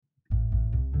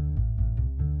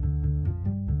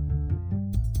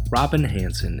Robin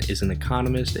Hanson is an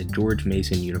economist at George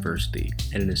Mason University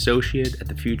and an associate at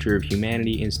the Future of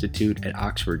Humanity Institute at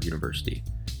Oxford University.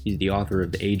 He's the author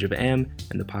of The Age of M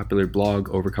and the popular blog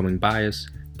Overcoming Bias.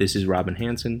 This is Robin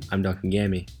Hanson. I'm Duncan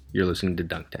Gammy. You're listening to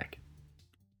Dunk Tank.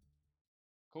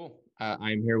 Cool.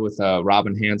 I'm here with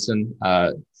Robin Hanson.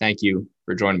 Thank you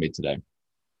for joining me today.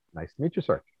 Nice to meet you,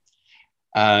 sir.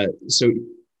 So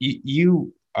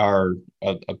you are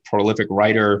a prolific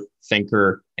writer,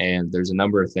 thinker, and there's a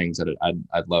number of things that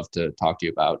I'd love to talk to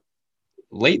you about.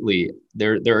 Lately,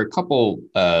 there are a couple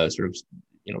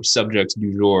subjects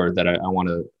du jour that I want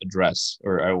to address,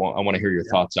 or I want to hear your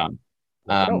thoughts on.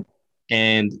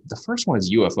 And the first one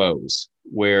is UFOs,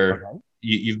 where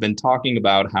you've been talking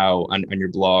about how on your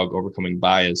blog, Overcoming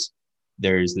Bias,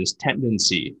 there's this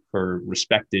tendency for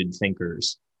respected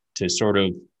thinkers to sort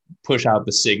of push out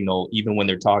the signal, even when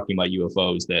they're talking about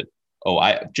UFOs, that,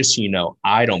 just so you know,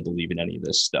 I don't believe in any of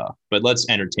this stuff, but let's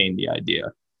entertain the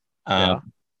idea.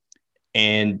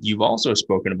 And you've also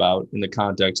spoken about, in the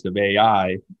context of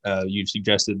AI, you've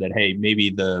suggested that, hey, maybe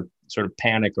the sort of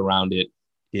panic around it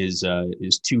is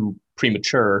too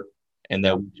premature, and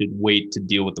that we should wait to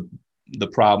deal with the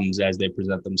problems as they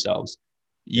present themselves.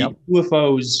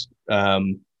 UFOs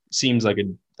seems like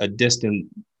a distant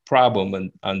problem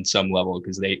on some level,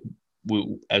 because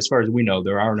as far as we know,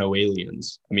 there are no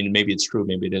aliens. I mean, maybe it's true,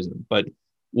 maybe it isn't. But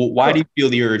why do you feel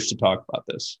the urge to talk about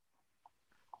this?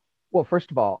 Well, first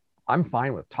of all, I'm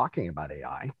fine with talking about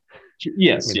AI.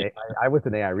 Yes. I was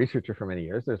an AI researcher for many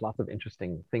years. There's lots of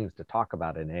interesting things to talk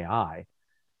about in AI.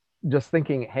 Just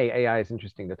thinking, hey, AI is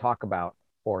interesting to talk about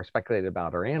or speculate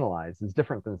about or analyze is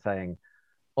different than saying,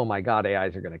 oh my God,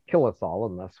 AIs are going to kill us all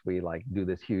unless we do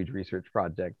this huge research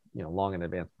project, long in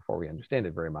advance before we understand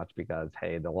it very much, because,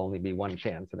 hey, there'll only be one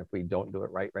chance. And if we don't do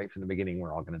it right from the beginning,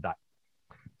 we're all going to die.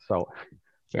 So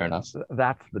fair enough.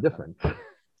 That's the difference.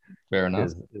 Fair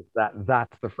enough. Is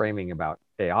that's the framing about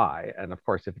AI. And of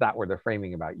course, if that were the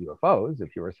framing about UFOs,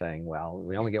 if you were saying, well,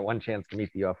 we only get one chance to meet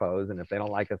the UFOs, and if they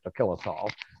don't like us, they'll kill us all,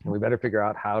 and we better figure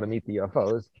out how to meet the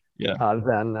UFOs,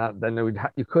 then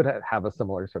you could have a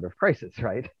similar sort of crisis,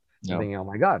 right? Yeah. Thinking, oh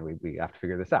my God, we have to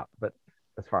figure this out. But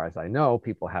as far as I know,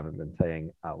 people haven't been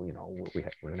saying, we're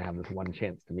going to have this one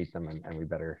chance to meet them, and we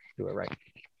better do it right.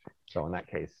 So in that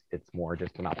case, it's more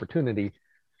just an opportunity.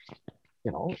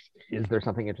 Is there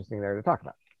something interesting there to talk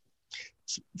about?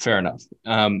 Fair enough.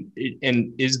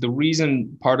 And is the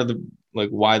reason part of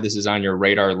why this is on your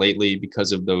radar lately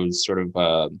because of those sort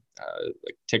of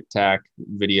Tic Tac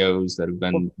videos that have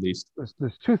been released?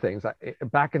 There's two things.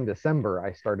 Back in December,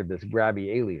 I started this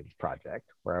Grabby Aliens project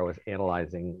where I was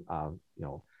analyzing,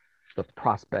 the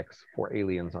prospects for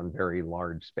aliens on very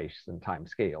large space and time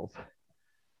scales.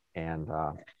 And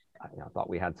I thought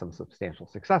we had some substantial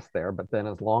success there, but then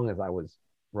as long as I was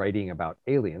writing about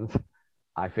aliens,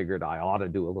 I figured I ought to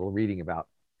do a little reading about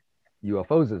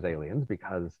UFOs as aliens,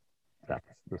 because that's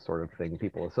the sort of thing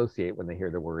people associate when they hear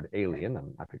the word alien,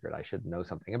 and I figured I should know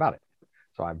something about it.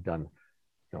 So I've done,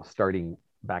 starting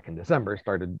back in December,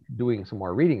 started doing some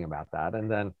more reading about that, and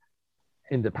then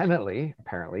independently,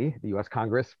 apparently, the US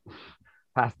Congress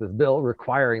passed this bill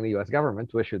requiring the US government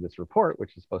to issue this report,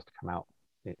 which is supposed to come out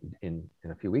in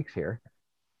a few weeks here,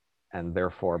 and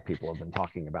therefore people have been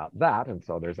talking about that. And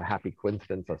so there's a happy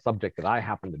coincidence, a subject that I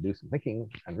happen to do some thinking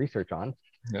and research on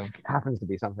happens to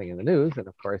be something in the news. And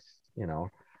of course,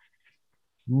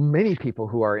 many people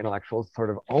who are intellectuals sort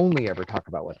of only ever talk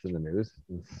about what's in the news,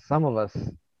 and some of us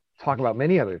talk about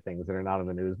many other things that are not in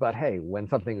the news. But hey, when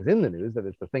something's in the news that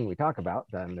is the thing we talk about,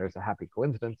 then there's a happy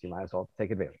coincidence. You might as well take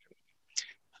advantage of it.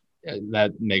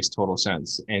 That makes total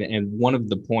sense. And one of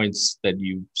the points that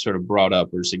you sort of brought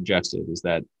up or suggested is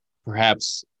that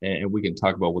perhaps, and we can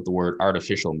talk about what the word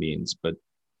artificial means, but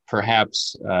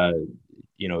perhaps,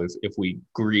 if we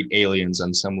greet aliens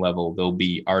on some level, they'll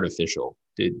be artificial.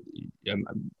 So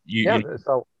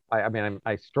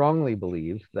I strongly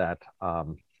believe that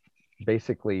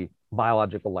basically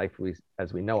biological life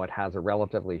as we know it has a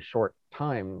relatively short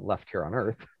time left here on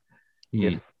Earth.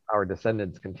 If our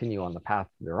descendants continue on the path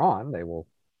they're on, they will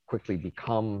quickly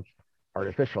become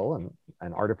artificial,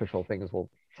 and artificial things will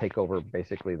take over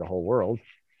basically the whole world,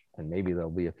 and maybe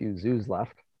there'll be a few zoos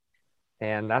left.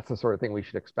 And that's the sort of thing we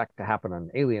should expect to happen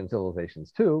on alien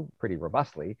civilizations too, pretty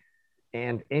robustly.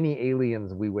 And any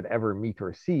aliens we would ever meet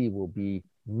or see will be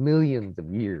millions of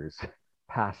years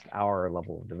past our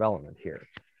level of development here,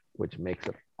 which makes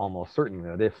it almost certain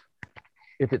that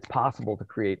if it's possible to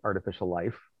create artificial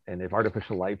life, and if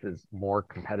artificial life is more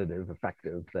competitive,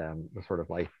 effective than the sort of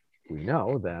life we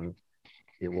know, then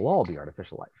it will all be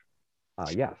artificial life.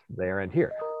 Yes, there and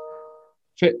here.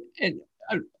 And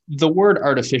The word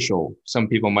artificial, some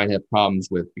people might have problems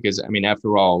with because, I mean,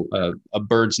 after all, a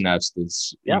bird's nest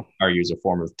is, you Yeah. can argue, is a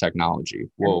form of technology.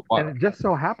 Well, And it just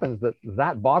so happens that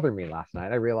that bothered me last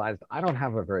night. I realized I don't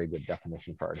have a very good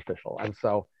definition for artificial. And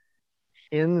so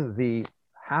in the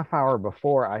half hour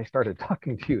before I started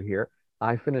talking to you here,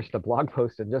 I finished a blog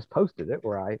post and just posted it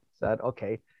where I said,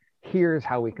 okay, here's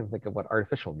how we can think of what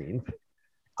artificial means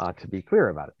to be clear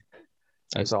about it.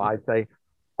 And so I'd say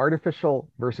artificial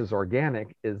versus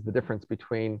organic is the difference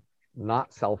between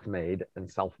not self-made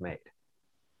and self-made.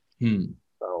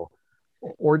 So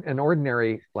an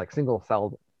ordinary, like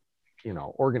single-celled,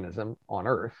 organism on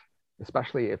Earth,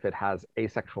 especially if it has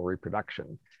asexual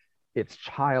reproduction, its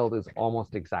child is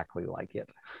almost exactly like it.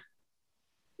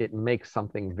 It makes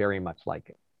something very much like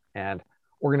it. And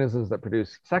organisms that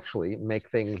produce sexually make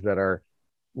things that are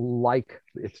like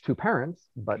its two parents,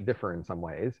 but differ in some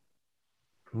ways.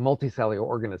 Multicellular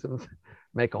organisms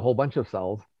make a whole bunch of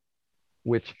cells,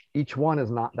 which each one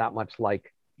is not that much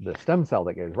like the stem cell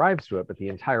that gives rise to it, but the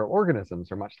entire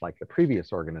organisms are much like the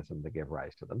previous organism that gave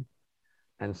rise to them.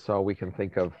 And so we can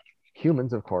think of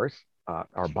humans, of course,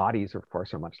 our bodies, of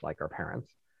course, are much like our parents.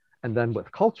 And then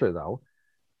with culture, though,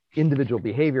 individual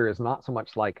behavior is not so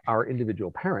much like our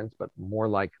individual parents, but more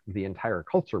like the entire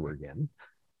culture we're in.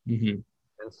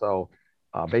 And so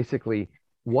basically,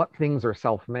 what things are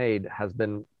self-made has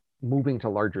been moving to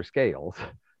larger scales.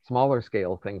 Smaller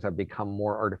scale things have become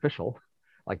more artificial.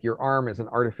 Like your arm is an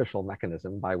artificial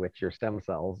mechanism by which your stem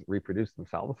cells reproduce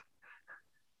themselves.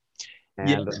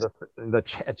 And the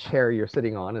chair you're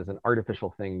sitting on is an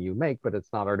artificial thing you make, but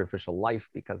it's not artificial life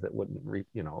because it wouldn't,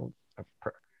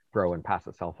 grow and pass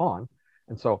itself on.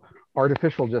 And so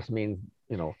artificial just means,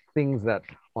 things that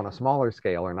on a smaller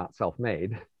scale are not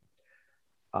self-made.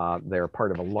 They're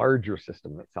part of a larger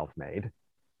system that's self-made.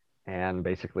 And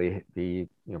basically the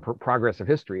progress of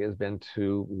history has been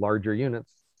to larger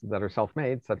units that are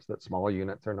self-made such that smaller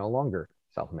units are no longer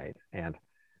self-made. And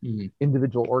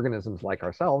individual organisms like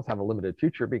ourselves have a limited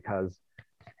future because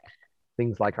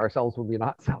things like ourselves will be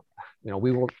not self,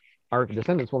 our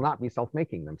descendants will not be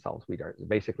self-making themselves. We are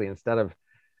basically, instead of,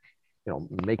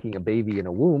 making a baby in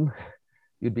a womb,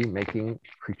 you'd be making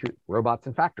robots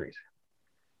in factories.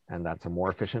 And that's a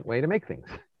more efficient way to make things.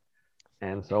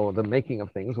 And so the making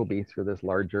of things will be through this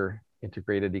larger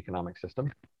integrated economic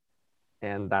system.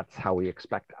 And that's how we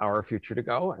expect our future to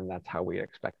go. And that's how we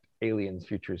expect aliens'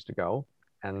 futures to go.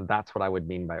 And that's what I would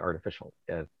mean by artificial.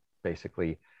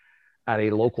 Basically, at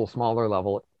a local, smaller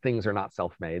level, things are not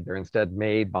self-made. They're instead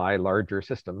made by larger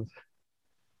systems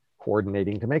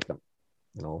coordinating to make them.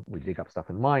 We dig up stuff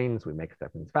in mines, we make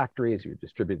stuff in factories, you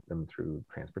distribute them through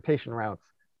transportation routes,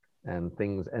 and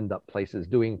things end up places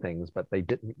doing things, but they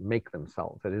didn't make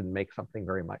themselves. They didn't make something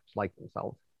very much like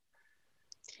themselves.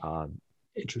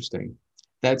 Interesting.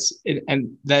 That's it,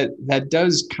 and that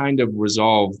does kind of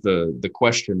resolve the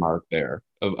question mark there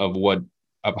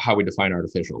of how we define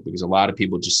artificial, because a lot of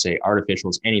people just say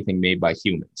artificial is anything made by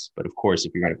humans. But of course,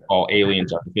 if you're going to call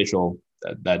aliens artificial,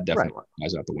 that definitely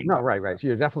flies out the window. No, right. So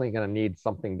you're definitely going to need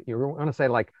something. You're going to say,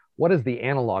 like, what is the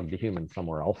analog to humans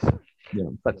somewhere else? Yeah.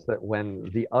 Such that when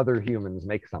the other humans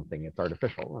make something, it's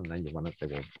artificial. And then you want to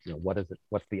say, well, what is it?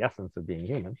 What's the essence of being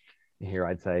human? And here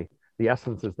I'd say the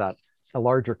essence is that a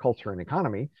larger culture and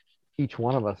economy, each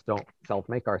one of us don't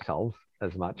self-make ourselves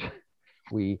as much.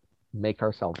 We make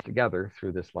ourselves together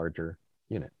through this larger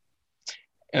unit.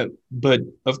 But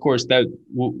of course, that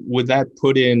would that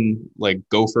put in like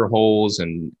gopher holes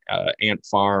and ant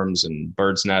farms and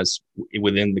birds' nests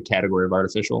within the category of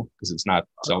artificial because it's not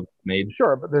self-made?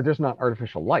 Sure, but they're just not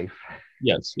artificial life.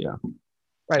 Yes, yeah.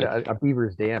 Right, a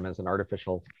beaver's dam is an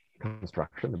artificial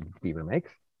construction the beaver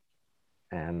makes,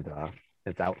 and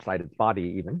it's outside its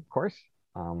body even, of course.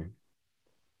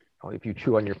 If you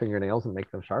chew on your fingernails and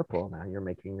make them sharp, well, now you're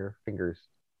making your fingers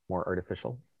more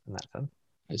artificial in that sense.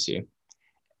 I see.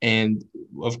 And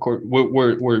of course,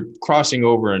 we're crossing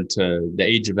over into the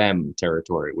Age of M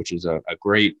territory, which is a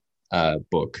great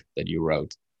book that you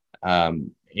wrote.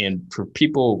 And for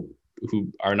people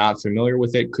who are not familiar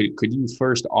with it, could you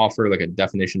first offer like a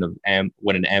definition of M,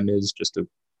 what an M is, just to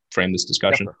frame this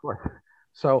discussion? Yes, of course.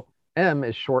 So M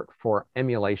is short for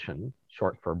emulation,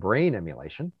 short for brain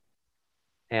emulation.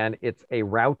 And it's a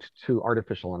route to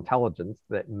artificial intelligence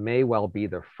that may well be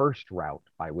the first route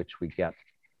by which we get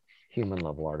human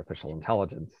level artificial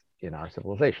intelligence in our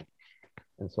civilization.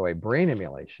 And so a brain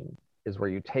emulation is where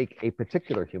you take a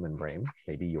particular human brain,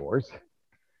 maybe yours,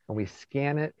 and we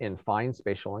scan it in fine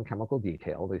spatial and chemical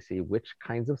detail to see which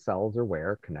kinds of cells are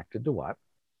where, connected to what.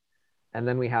 And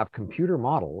then we have computer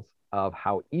models of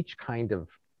how each kind of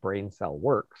brain cell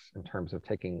works in terms of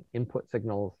taking input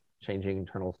signals, changing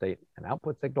internal state and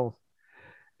output signals.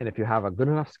 And if you have a good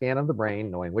enough scan of the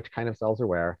brain, knowing which kind of cells are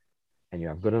where, and you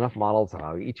have good enough models of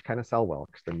how each kind of cell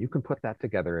works, then you can put that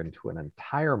together into an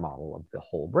entire model of the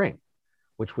whole brain,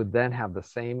 which would then have the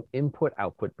same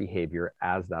input-output behavior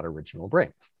as that original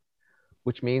brain.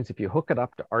 Which means if you hook it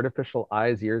up to artificial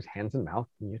eyes, ears, hands, and mouth,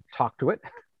 and you talk to it,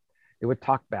 it would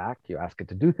talk back. You ask it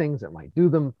to do things, it might do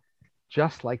them,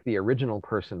 just like the original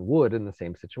person would in the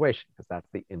same situation, because that's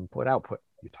the input-output.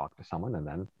 You talk to someone, and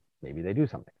then maybe they do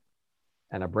something.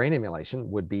 And a brain emulation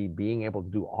would be being able to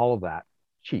do all of that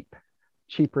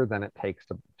cheaper than it takes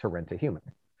to rent a human,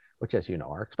 which, as you know,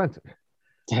 are expensive.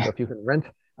 So if you can rent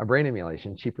a brain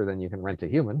emulation cheaper than you can rent a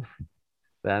human,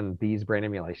 then these brain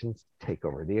emulations take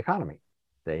over the economy.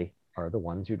 They are the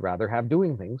ones you'd rather have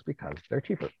doing things because they're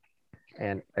cheaper.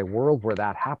 And a world where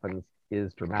that happens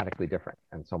is dramatically different.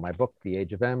 And so my book, The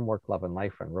Age of M, Work, Love, and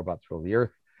Life, and Robots Rule the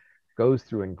Earth, goes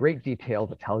through in great detail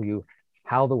to tell you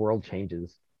how the world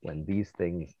changes when these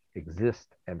things exist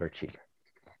and are cheap.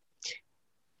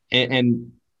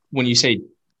 And when you say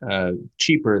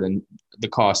cheaper than the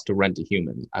cost to rent a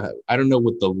human, I don't know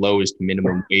what the lowest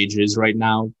minimum wage is right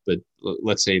now, but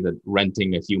let's say that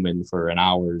renting a human for an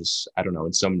hour is, I don't know,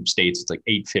 in some states it's like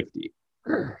 $8.50.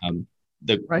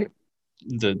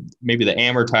 Maybe the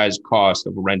amortized cost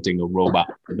of renting a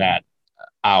robot for that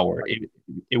hour,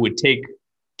 it would take.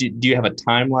 Do you have a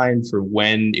timeline for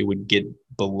when it would get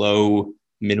below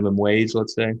minimum wage,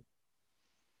 let's say?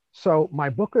 So my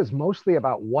book is mostly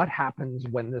about what happens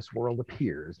when this world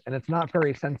appears, and it's not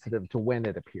very sensitive to when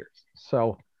it appears.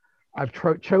 So I've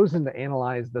chosen to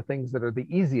analyze the things that are the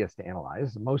easiest to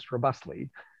analyze, most robustly.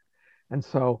 And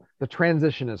so the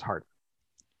transition is hard.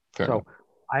 So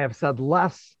I have said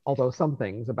less, although some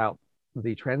things, about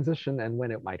the transition and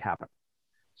when it might happen.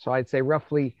 So I'd say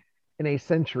roughly in a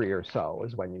century or so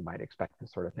is when you might expect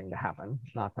this sort of thing to happen,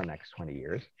 not the next 20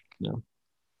 years. No.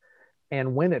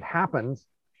 And when it happens,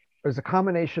 there's a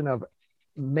combination of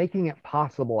making it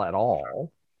possible at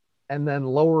all and then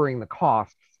lowering the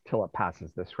costs till it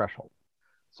passes this threshold.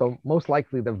 So most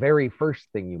likely the very first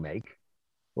thing you make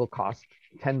will cost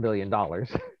 $10 billion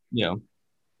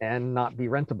and not be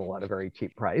rentable at a very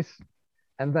cheap price.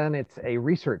 And then it's a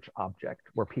research object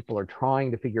where people are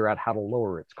trying to figure out how to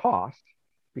lower its cost,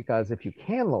 because if you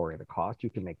can lower the cost,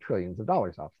 you can make trillions of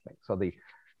dollars off things. So the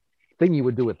thing you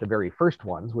would do with the very first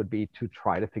ones would be to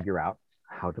try to figure out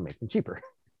how to make them cheaper.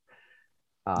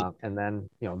 And then,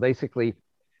 basically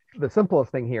the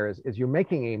simplest thing here is you're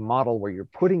making a model where you're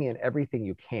putting in everything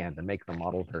you can to make the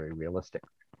model very realistic.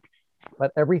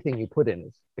 But everything you put in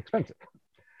is expensive.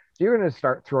 So you're going to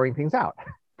start throwing things out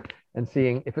and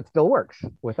seeing if it still works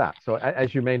with that. So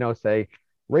as you may know, say,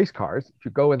 race cars, if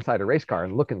you go inside a race car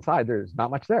and look inside, there's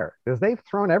not much there because they've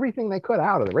thrown everything they could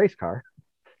out of the race car.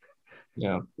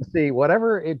 See,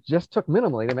 whatever it just took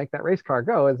minimally to make that race car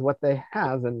go is what they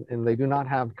have, and they do not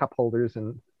have cup holders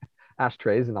and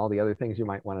ashtrays and all the other things you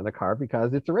might want in a car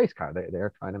because it's a race car.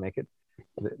 They're trying to make it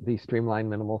the streamlined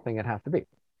minimal thing it has to be.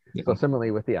 So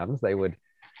similarly with the M's, they would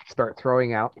start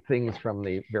throwing out things from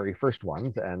the very first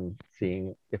ones and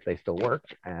seeing if they still work.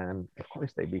 And of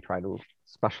course, they'd be trying to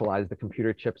specialize the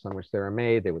computer chips on which they were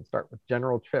made. They would start with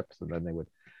general chips, and then they would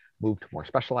move to more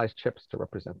specialized chips to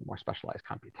represent more specialized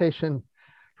computation,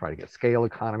 try to get scale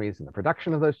economies in the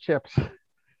production of those chips.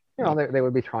 They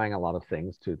would be trying a lot of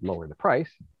things to lower the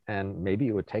price, and maybe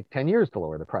it would take 10 years to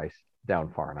lower the price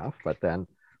down far enough. But then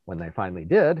when they finally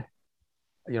did,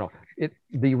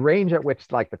 the range at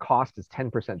which like the cost is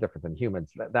 10% different than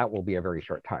humans, that will be a very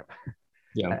short time.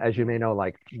 As you may know,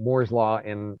 like Moore's law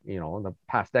in the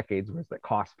past decades was that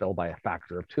costs fell by a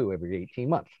factor of 2 every 18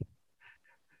 months.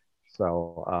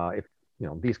 So if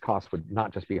these costs would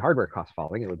not just be hardware costs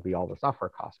falling, it would be all the software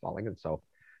costs falling. And so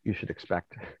you should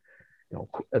expect,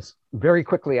 as very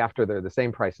quickly after they're the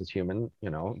same price as human,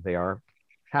 they are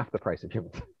half the price of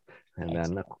humans, and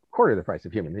then a quarter the price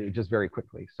of human, just very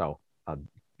quickly. So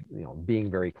being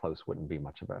very close wouldn't be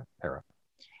much of an error.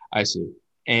 I see.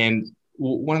 And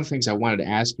one of the things I wanted to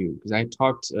ask you, because I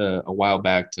talked a while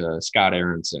back to Scott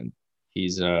Aronson.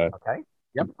 He's okay.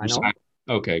 Yep, I know.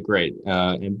 Okay, great.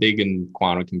 And big in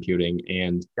quantum computing.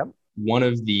 And one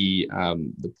of the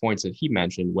points that he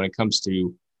mentioned when it comes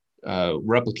to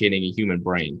replicating a human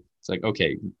brain, it's like,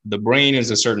 okay, the brain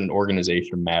is a certain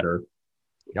organization matter.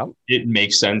 It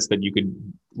makes sense that you could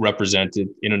represent it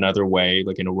in another way,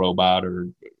 like in a robot or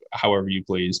however you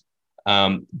please.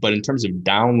 But in terms of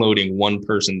downloading one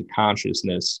person's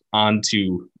consciousness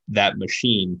onto that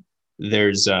machine,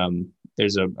 there's a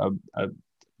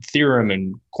theorem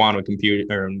in quantum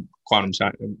computing or quantum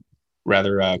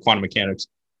mechanics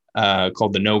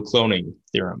called the no cloning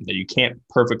theorem, that you can't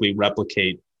perfectly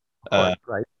replicate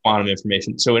Right. quantum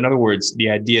information. So in other words, the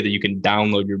idea that you can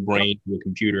download your brain to a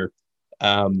computer,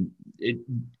 um, it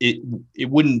it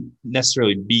wouldn't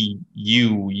necessarily be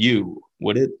you,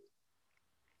 would it?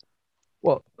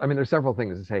 Well, I mean, there's several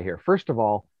things to say here. First of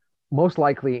all, most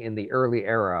likely in the early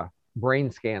era,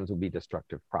 brain scans would be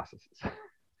destructive processes.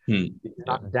 You're Yeah.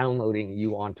 not downloading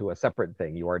you onto a separate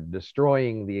thing. You are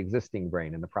destroying the existing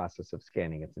brain in the process of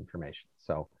scanning its information.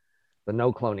 So the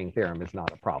no cloning theorem is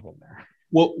not a problem there.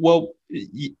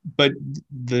 But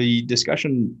the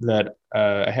discussion that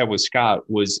I had with Scott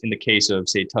was in the case of,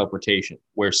 say, teleportation,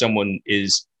 where someone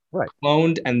is Right.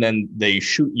 cloned and then they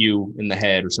shoot you in the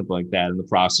head or something like that in the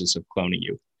process of cloning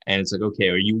you. And it's like, okay,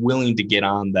 are you willing to get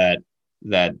on that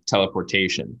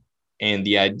teleportation? And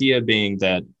the idea being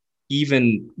that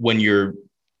even when you're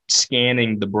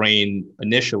scanning the brain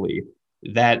initially,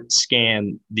 that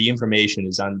scan, the information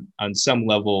is on some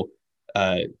level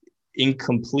uh,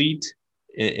 incomplete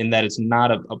in that it's not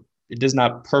it does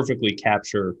not perfectly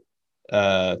capture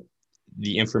uh,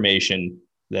 the information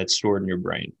that's stored in your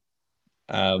brain.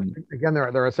 Again,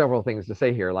 there are several things to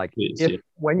say here. Like, if Yeah.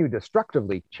 when you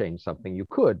destructively change something, you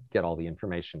could get all the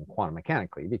information quantum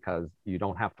mechanically because you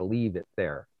don't have to leave it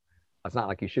there. It's not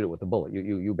like you shoot it with a bullet.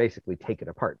 You basically take it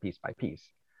apart piece by piece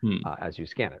as you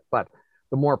scan it. But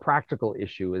the more practical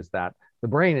issue is that the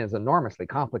brain is enormously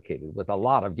complicated with a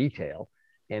lot of detail.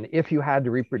 And if you had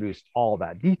to reproduce all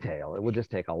that detail, it would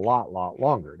just take a lot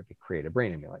longer to create a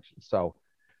brain emulation. So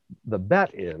the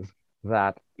bet is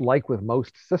that, like with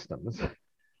most systems,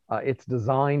 it's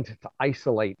designed to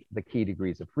isolate the key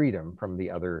degrees of freedom from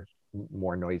the other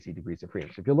more noisy degrees of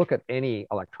freedom. So if you look at any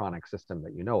electronic system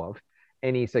that you know of,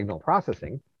 any signal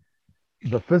processing,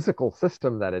 the physical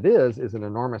system that it is an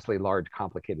enormously large,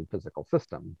 complicated physical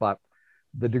system. But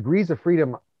the degrees of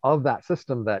freedom of that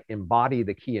system that embody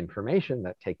the key information,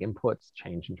 that take inputs,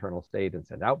 change internal state, and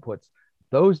send outputs,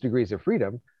 those degrees of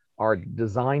freedom are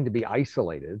designed to be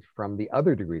isolated from the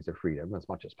other degrees of freedom as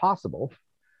much as possible,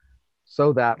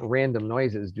 so that random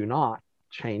noises do not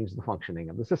change the functioning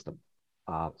of the system.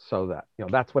 So that,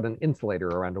 that's what an insulator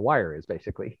around a wire is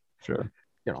basically. Sure.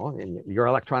 And your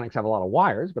electronics have a lot of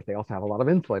wires, but they also have a lot of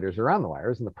insulators around the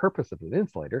wires. And the purpose of an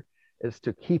insulator is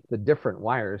to keep the different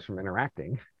wires from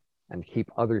interacting and keep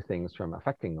other things from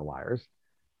affecting the wires.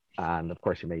 And of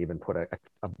course, you may even put a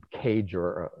cage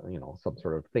or some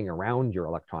sort of thing around your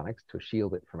electronics to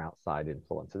shield it from outside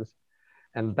influences.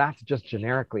 And that's just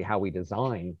generically how we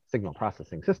design signal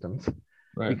processing systems,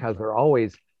 right? Because they're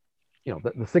always,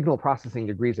 the signal processing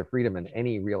degrees of freedom in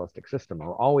any realistic system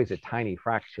are always a tiny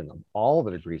fraction of all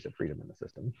the degrees of freedom in the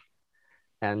system.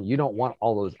 And you don't want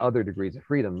all those other degrees of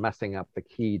freedom messing up the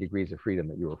key degrees of freedom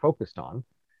that you were focused on.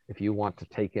 If you want to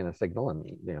take in a signal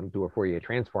and do a Fourier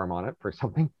transform on it for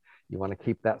something, you want to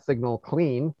keep that signal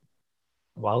clean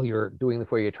while you're doing the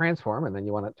Fourier transform, and then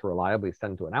you want it to reliably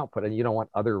send to an output, and you don't want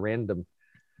other random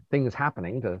things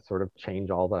happening to sort of change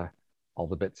all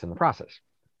the bits in the process.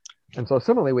 And so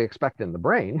similarly, we expect in the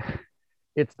brain,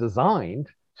 it's designed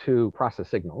to process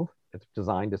signals. It's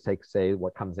designed to take, say,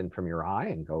 what comes in from your eye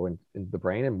and go into the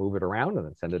brain and move it around and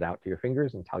then send it out to your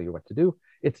fingers and tell you what to do.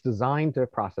 It's designed to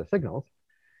process signals,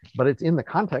 but it's in the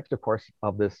context, of course,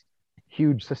 of this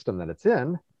huge system that it's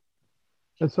in.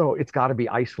 And so it's got to be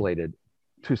isolated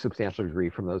to a substantial degree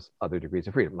from those other degrees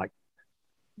of freedom. Like,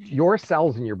 your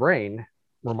cells in your brain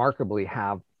remarkably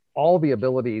have all the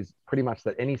abilities pretty much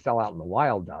that any cell out in the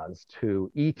wild does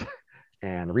to eat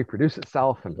and reproduce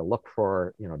itself and to look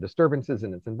for disturbances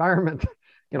in its environment.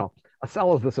 A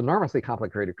cell is this enormously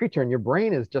complicated creature, and your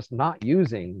brain is just not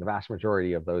using the vast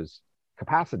majority of those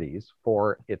capacities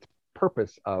for its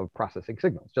purpose of processing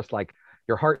signals. Just like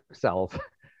your heart cells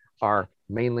are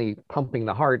mainly pumping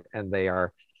the heart, and they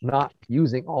are not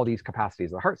using all these capacities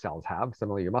the heart cells have.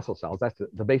 Similarly, your muscle cells, that's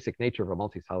the basic nature of a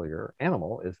multicellular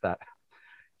animal, is that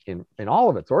in all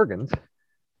of its organs,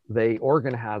 the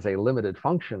organ has a limited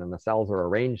function and the cells are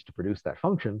arranged to produce that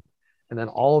function. And then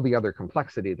all the other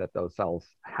complexity that those cells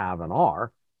have and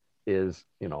are is,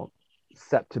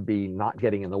 set to be not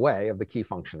getting in the way of the key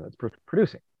function that's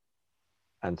producing.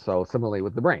 And so similarly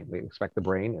with the brain, we expect the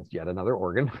brain is yet another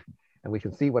organ, and we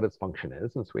can see what its function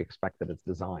is. And so we expect that it's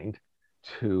designed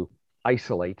to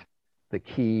isolate the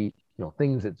key,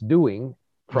 things it's doing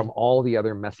from all the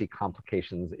other messy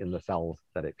complications in the cells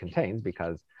that it contains,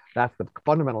 because that's the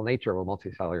fundamental nature of a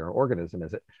multicellular organism,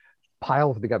 is it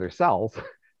piles together cells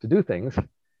to do things,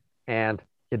 and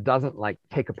it doesn't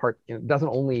take apart, it doesn't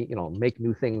only, make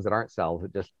new things that aren't cells,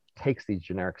 it just takes these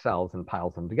generic cells and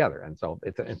piles them together. And so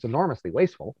it's enormously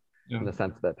wasteful in the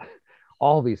sense that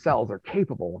all these cells are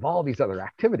capable of all these other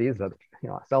activities that,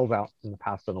 cells out in the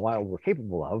past in the wild were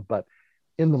capable of, but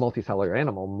in the multicellular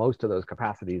animal, most of those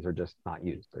capacities are just not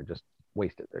used. They're just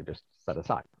wasted. They're just set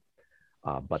aside.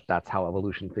 But that's how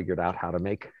evolution figured out how to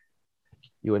make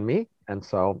you and me. And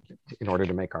so in order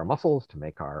to make our muscles, to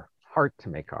make our heart, to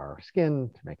make our skin,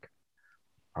 to make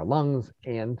our lungs,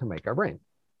 and to make our brain.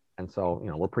 And so,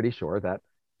 we're pretty sure that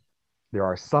there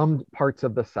are some parts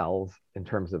of the cells in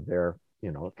terms of their,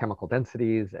 chemical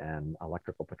densities and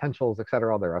electrical potentials, et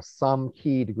cetera. There are some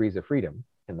key degrees of freedom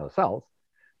in those cells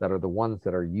that are the ones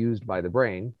that are used by the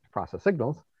brain to process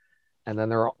signals. And then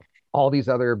there are all these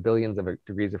other billions of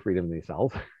degrees of freedom in these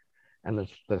cells. And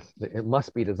it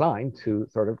must be designed to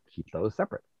sort of keep those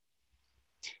separate.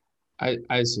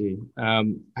 I see.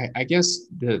 I guess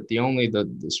the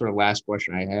sort of last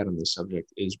question I had on this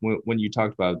subject is when you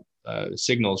talked about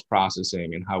signals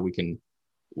processing and how we can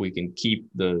keep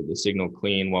the signal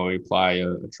clean while we apply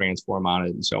a transform on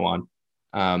it and so on.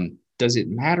 Does it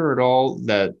matter at all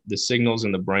that the signals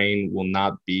in the brain will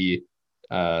not be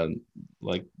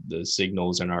like the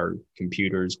signals in our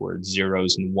computers where it's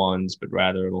zeros and ones, but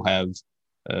rather it'll have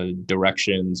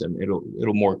directions and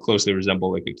it'll more closely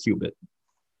resemble like a qubit?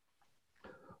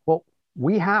 Well,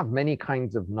 we have many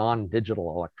kinds of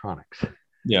non-digital electronics.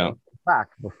 Yeah. In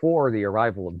fact, before the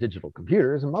arrival of digital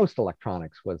computers, most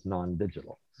electronics was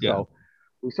non-digital. So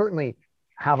we certainly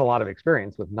have a lot of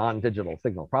experience with non-digital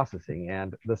signal processing,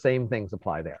 and the same things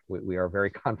apply there. We are very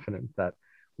confident that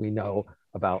we know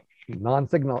about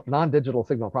non-digital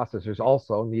signal processors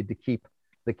also need to keep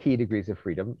the key degrees of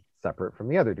freedom separate from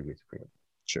the other degrees of freedom.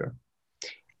 Sure.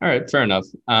 All right, fair enough.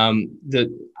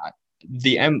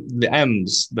 The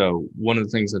M's, though, one of the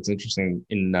things that's interesting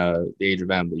in the Age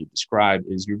of M that you described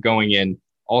is you're going in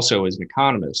also as an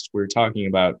economist. We're talking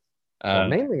about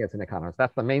mainly as an economist.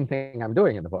 That's the main thing I'm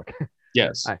doing in the book.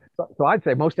 Yes. So I'd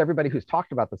say most everybody who's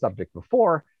talked about the subject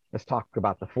before has talked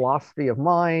about the philosophy of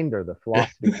mind or the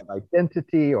philosophy of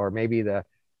identity, or maybe the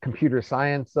computer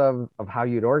science of how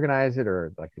you'd organize it,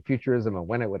 or like the futurism of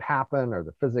when it would happen, or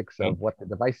the physics of what the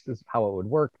devices, how it would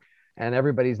work. And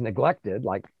everybody's neglected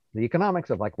like the economics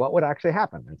of like what would actually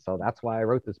happen. And so that's why I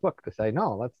wrote this book, to say,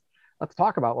 no, let's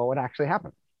talk about what would actually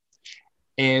happen.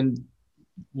 And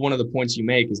one of the points you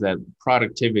make is that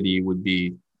productivity would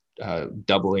be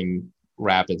doubling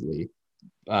rapidly,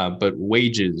 but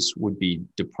wages would be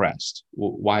depressed.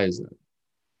 Why is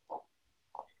that?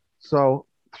 So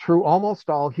through almost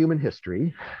all human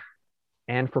history,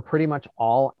 and for pretty much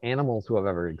all animals who have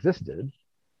ever existed,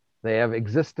 they have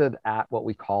existed at what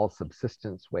we call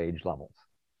subsistence wage levels.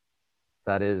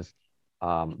 That is,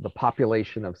 the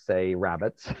population of, say,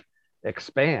 rabbits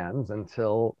expands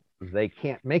until they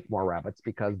can't make more rabbits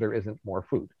because there isn't more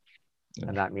food. Yeah.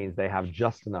 And that means they have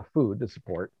just enough food to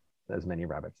support as many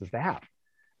rabbits as they have.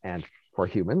 And for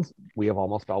humans, we have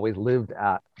almost always lived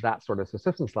at that sort of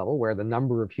subsistence level where the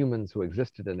number of humans who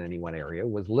existed in any one area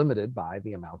was limited by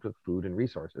the amount of food and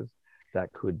resources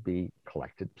that could be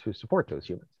collected to support those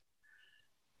humans.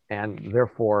 And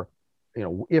therefore,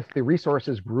 if the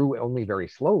resources grew only very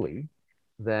slowly,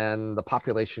 then the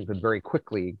population could very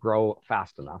quickly grow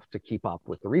fast enough to keep up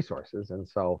with the resources. And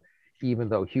so even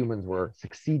though humans were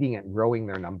succeeding at growing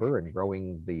their number and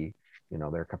growing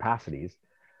their capacities,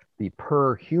 the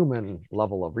per human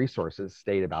level of resources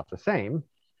stayed about the same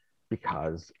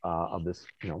because of this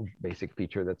basic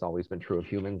feature that's always been true of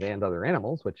humans and other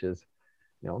animals, which is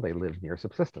they live near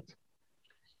subsistence.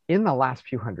 In the last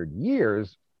few hundred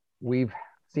years, we've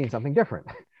seen something different.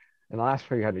 In the last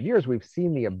few hundred years, we've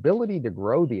seen the ability to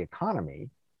grow the economy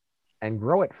and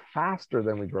grow it faster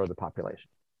than we grow the population.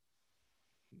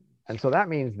 And so that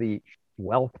means the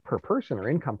wealth per person or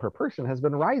income per person has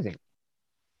been rising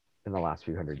in the last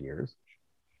few hundred years.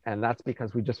 And that's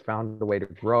because we just found a way to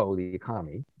grow the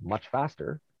economy much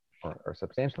faster or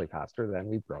substantially faster than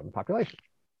we've grown the population,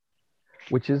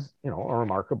 which is, a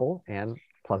remarkable and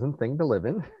pleasant thing to live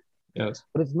in. Yes.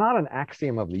 But it's not an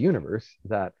axiom of the universe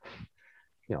that,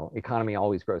 economy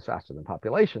always grows faster than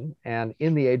population. And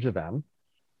in the Age of M,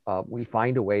 we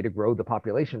find a way to grow the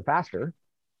population faster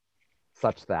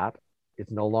such that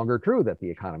it's no longer true that the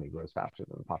economy grows faster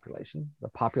than the population. The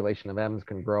population of M's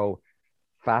can grow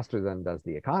faster than does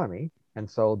the economy. And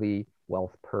so the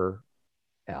wealth per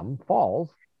M falls,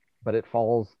 but it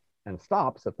falls and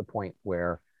stops at the point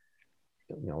where,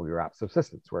 you're at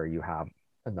subsistence, where you have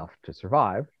enough to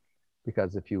survive.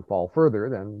 Because if you fall further,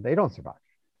 then they don't survive.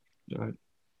 Right.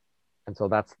 And so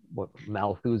that's what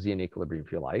Malthusian equilibrium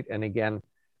feel like. And again,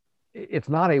 it's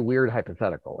not a weird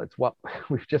hypothetical. It's what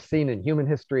we've just seen in human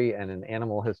history and in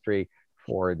animal history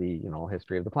for the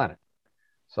history of the planet.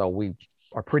 So we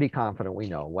are pretty confident we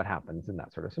know what happens in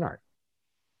that sort of scenario.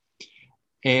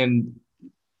 And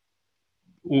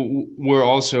we're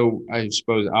also, I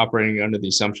suppose, operating under the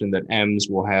assumption that M's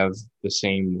will have the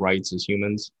same rights as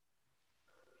humans.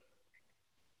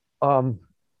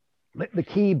 The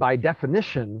key, by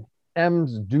definition,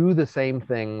 M's do the same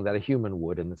thing that a human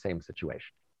would in the same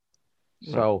situation.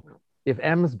 So if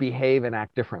M's behave and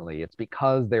act differently, it's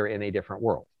because they're in a different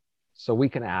world. So we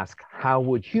can ask, how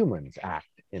would humans act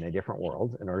in a different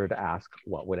world in order to ask,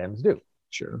 what would M's do?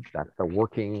 Sure. That's the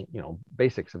working,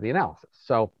 basics of the analysis.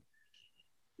 So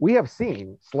we have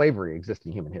seen slavery exist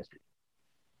in human history.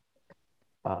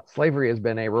 Slavery has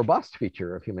been a robust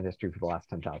feature of human history for the last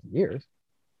 10,000 years.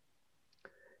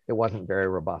 It wasn't very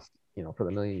robust, for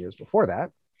the million years before that.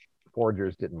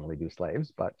 Foragers didn't really do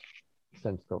slaves, but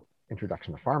since the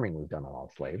introduction of farming, we've done a lot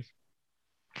of slaves.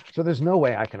 So there's no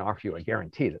way I can offer you a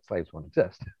guarantee that slaves won't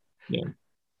exist. Yeah.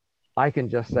 I can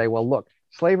just say, well, look,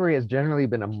 slavery has generally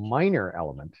been a minor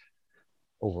element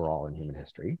overall in human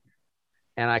history.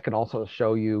 And I can also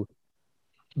show you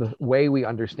the way we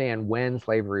understand when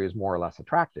slavery is more or less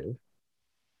attractive,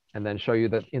 and then show you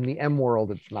that in the M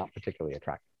world, it's not particularly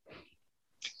attractive.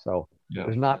 So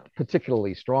there's not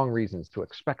particularly strong reasons to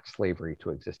expect slavery to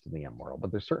exist in the M world, but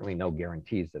there's certainly no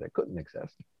guarantees that it couldn't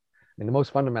exist. And the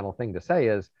most fundamental thing to say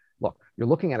is, look, you're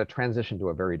looking at a transition to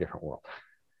a very different world.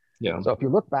 Yeah. So if you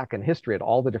look back in history at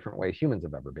all the different ways humans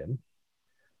have ever been,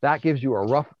 that gives you a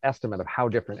rough estimate of how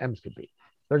different M's could be.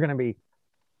 They're going to be,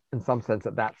 in some sense,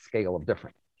 at that scale of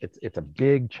different. It's a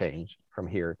big change from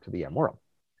here to the M world.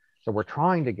 So we're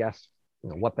trying to guess,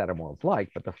 what that M world's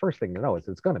like, but the first thing to know is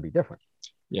it's going to be different.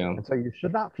 Yeah. And so you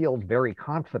should not feel very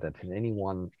confident in any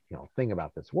one, thing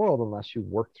about this world unless you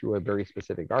work through a very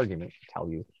specific argument to tell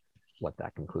you what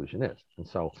that conclusion is. And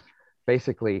so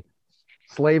basically,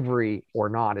 slavery or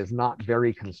not is not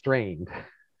very constrained.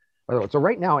 So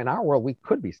right now in our world,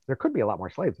 there could be a lot more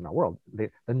slaves in our world.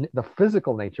 The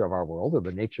physical nature of our world, or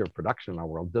the nature of production in our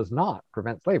world, does not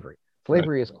prevent slavery.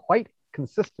 Slavery is quite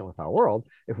consistent with our world.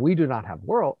 If we do not have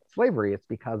slavery, it's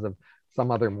because of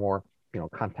some other more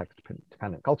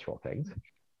context-dependent cultural things.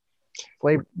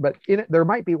 But there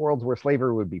might be worlds where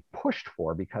slavery would be pushed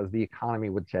for because the economy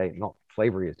would say, no,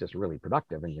 slavery is just really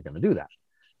productive and you're going to do that.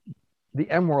 The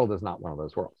M world is not one of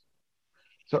those worlds.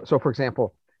 So for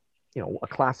example, a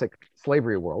classic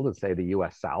slavery world is, say, the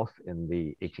US South in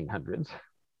the 1800s.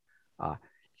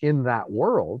 In that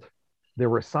world, there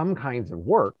were some kinds of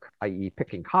work, i.e.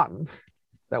 picking cotton,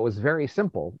 that was very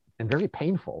simple and very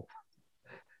painful,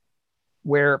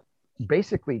 where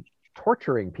basically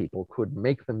torturing people could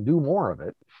make them do more of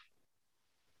it.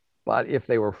 But if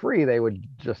they were free, they would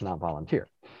just not volunteer.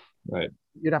 Right.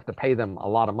 You'd have to pay them a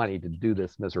lot of money to do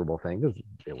this miserable thing because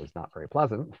it was not very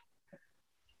pleasant.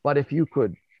 But if you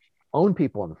could own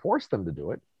people and force them to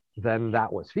do it, then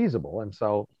that was feasible. And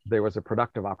so there was a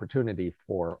productive opportunity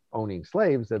for owning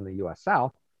slaves in the US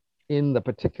South in the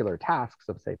particular tasks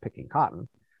of, say, picking cotton,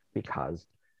 because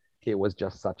it was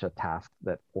just such a task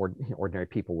that ordinary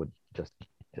people would just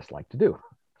dislike to do.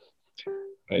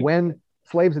 Right. When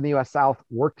slaves in the US South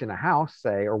worked in a house,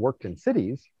 say, or worked in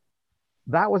cities,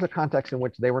 that was a context in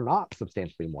which they were not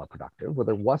substantially more productive, where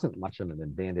there wasn't much of an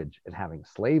advantage in having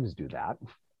slaves do that.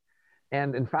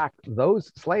 And in fact,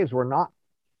 those slaves were not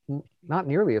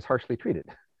nearly as harshly treated.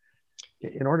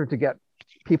 In order to get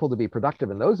people to be productive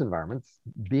in those environments,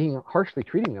 harshly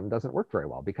treating them doesn't work very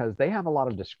well, because they have a lot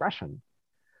of discretion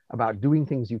about doing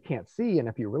things you can't see. And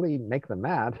if you really make them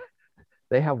mad,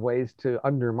 they have ways to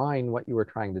undermine what you were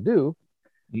trying to do.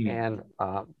 And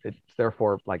it's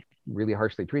therefore, like, really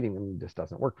harshly treating them just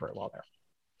doesn't work very well there.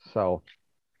 So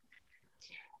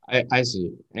I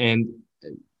see. And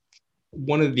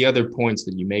one of the other points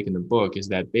that you make in the book is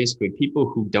that basically people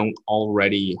who don't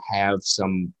already have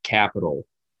some capital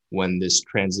when this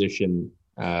transition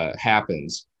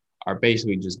happens are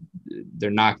basically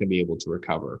they're not going to be able to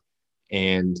recover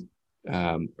and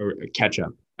or catch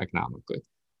up economically.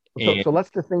 So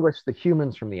let's distinguish the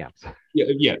humans from the M's.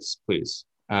 Yes, please.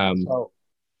 So,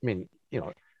 I mean,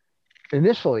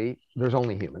 initially there's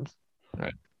only humans.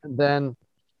 Right. And then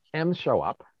M's show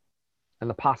up, and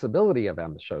the possibility of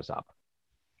M's shows up.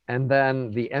 And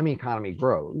then the M economy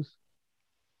grows.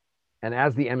 And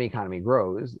as the M economy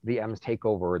grows, the M's take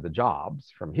over the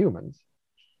jobs from humans.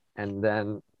 And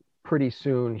then pretty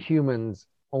soon humans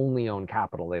only own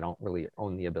capital. They don't really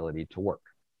own the ability to work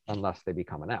unless they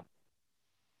become an M.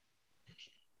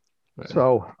 Right.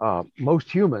 So most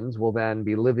humans will then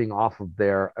be living off of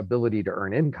their ability to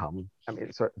earn income. I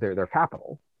mean, so their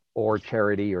capital, or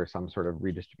charity, or some sort of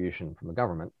redistribution from the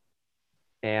government.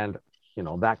 And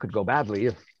that could go badly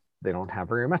if they don't have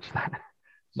very much of that.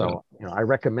 So, I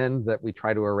recommend that we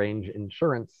try to arrange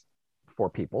insurance for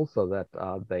people so that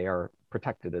they are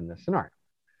protected in this scenario.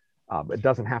 It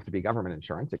doesn't have to be government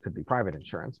insurance. It could be private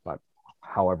insurance, but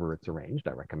however it's arranged,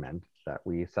 I recommend that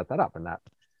we set that up. And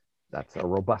that's a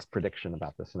robust prediction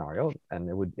about the scenario.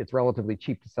 And it's relatively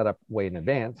cheap to set up way in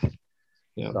advance.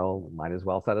 Yeah. So might as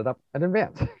well set it up in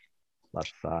advance.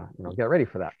 Let's get ready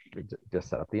for that. We just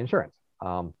set up the insurance.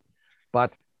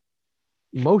 But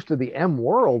most of the M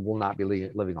world will not be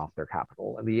living off their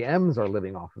capital, and the M's are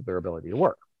living off of their ability to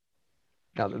work.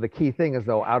 Now, the key thing is,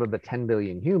 though, out of the 10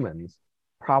 billion humans,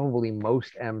 probably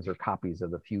most M's are copies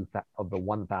of the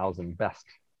 1,000 best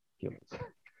humans.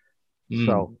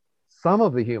 So some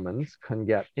of the humans can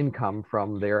get income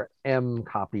from their M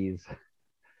copies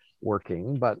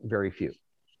working, but very few.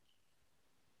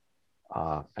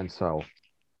 And so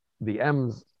the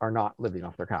M's are not living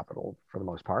off their capital for the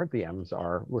most part. The M's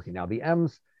are working. Now, the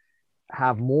M's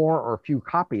have more or few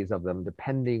copies of them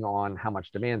depending on how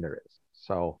much demand there is.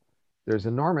 So there's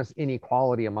enormous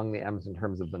inequality among the M's in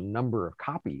terms of the number of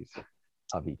copies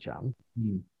of each M,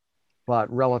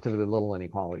 but relatively little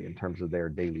inequality in terms of their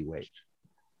daily wage.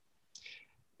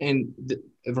 And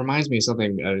it reminds me of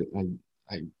something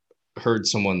I heard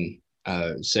someone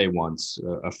say once,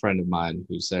 a friend of mine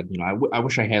who said, I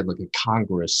wish I had like a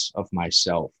Congress of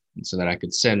myself, and so that I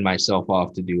could send myself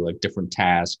off to do like different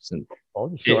tasks. And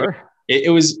sure,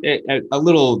 it was a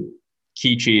little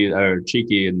kitschy or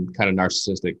cheeky and kind of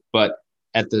narcissistic, but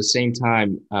at the same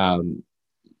time,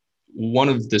 one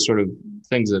of the sort of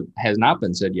things that has not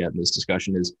been said yet in this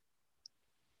discussion is,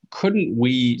 couldn't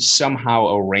we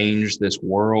somehow arrange this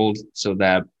world so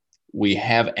that we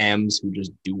have M's who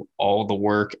just do all the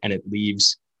work, and it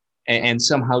leaves and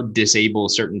somehow disable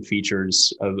certain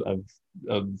features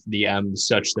of the M's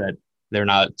such that they're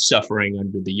not suffering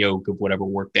under the yoke of whatever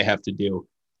work they have to do,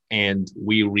 and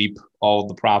we reap all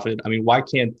the profit? I mean, why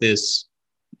can't this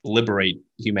liberate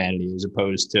humanity as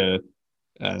opposed to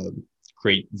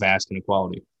create vast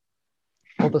inequality?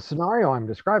 Well, the scenario I'm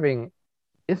describing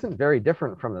isn't very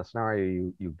different from the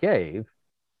scenario you gave.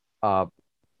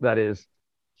 That is,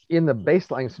 in the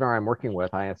baseline scenario I'm working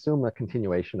with, I assume a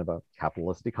continuation of a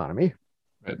capitalist economy,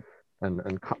 right,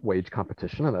 and wage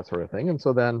competition and that sort of thing. And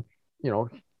so then,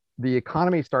 the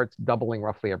economy starts doubling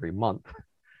roughly every month.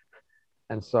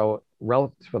 And so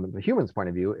relative from the human's point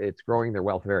of view, it's growing their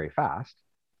wealth very fast.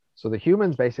 So the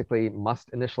humans basically must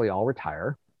initially all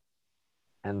retire.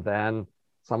 And then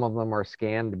some of them are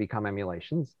scanned to become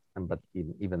emulations, but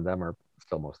even them are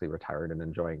still mostly retired and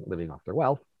enjoying living off their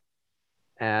wealth.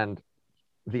 And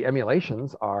the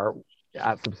emulations are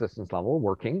at subsistence level,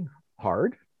 working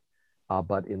hard,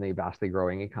 but in a vastly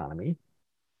growing economy.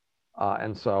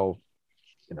 And so,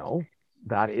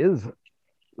 that is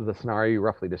the scenario you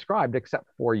roughly described, except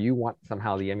for you want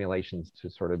somehow the emulations to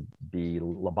sort of be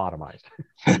lobotomized.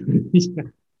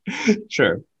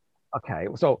 Sure. Okay,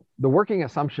 so the working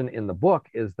assumption in the book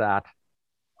is that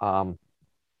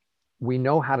we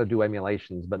know how to do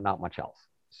emulations, but not much else.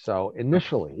 So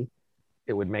initially,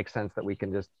 it would make sense that we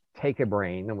can just take a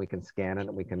brain and we can scan it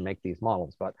and we can make these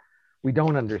models, but we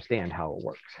don't understand how it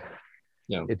works.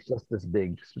 Yeah. It's just this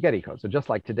big spaghetti code. So just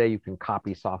like today, you can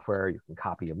copy software, you can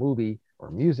copy a movie or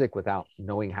music without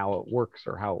knowing how it works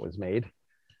or how it was made.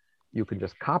 You can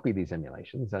just copy these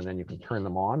emulations and then you can turn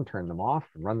them on, turn them off,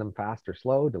 run them fast or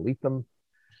slow, delete them.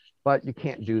 But you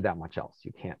can't do that much else.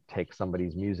 You can't take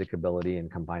somebody's music ability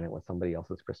and combine it with somebody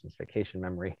else's Christmas vacation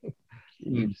memory.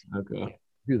 You just can't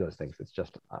do those things. It's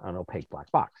just an opaque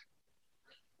black box.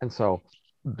 And so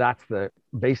that's the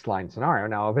baseline scenario.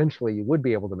 Now, eventually you would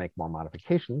be able to make more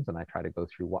modifications, and I try to go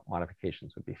through what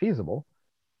modifications would be feasible.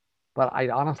 But I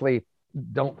honestly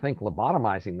don't think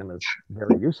lobotomizing them is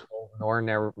very useful, nor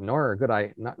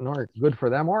good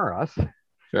for them or us.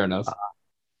 Fair enough.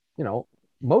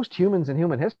 Most humans in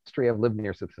human history have lived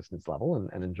near subsistence level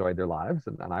and enjoyed their lives,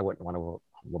 and I wouldn't want to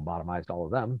lobotomize all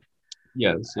of them.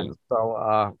 Yes.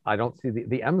 So I don't see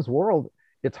the M's world.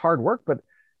 It's hard work, but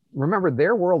remember,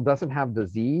 their world doesn't have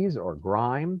disease or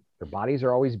grime. Their bodies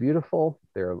are always beautiful.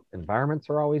 Their environments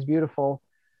are always beautiful.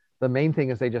 The main thing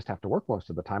is they just have to work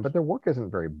most of the time, but their work isn't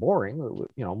very boring.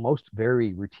 Most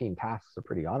very routine tasks are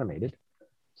pretty automated.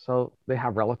 So they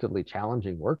have relatively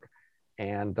challenging work.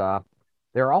 And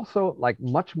they're also like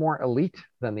much more elite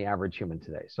than the average human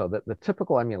today. So the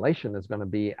typical emulation is going to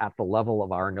be at the level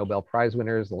of our Nobel Prize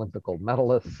winners, Olympic gold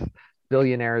medalists,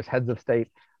 billionaires, heads of state.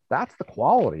 That's the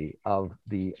quality of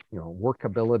the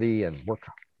workability and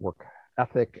work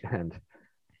ethic and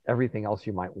everything else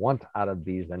you might want out of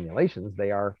these emulations.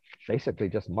 They are basically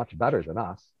just much better than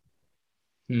us.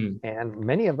 And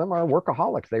many of them are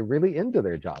workaholics. They're really into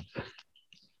their jobs.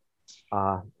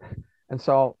 And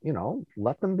so,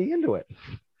 let them be into it.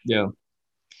 Yeah.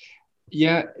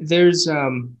 Yeah. There's,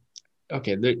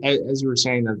 okay. As you were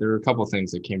saying that, there were a couple of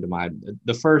things that came to mind.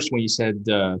 The first, when you said,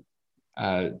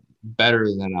 better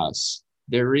than us,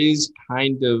 there is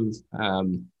kind of,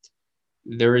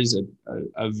 there is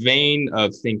a vein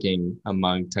of thinking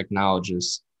among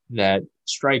technologists that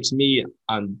strikes me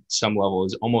on some level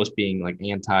as almost being like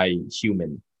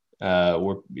anti-human,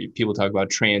 where people talk about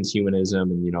transhumanism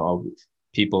and,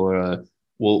 people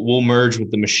will merge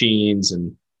with the machines,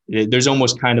 and there's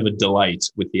almost kind of a delight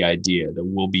with the idea that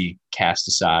we'll be cast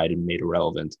aside and made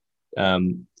irrelevant.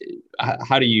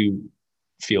 How do you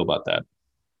feel about that?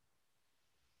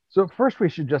 So first we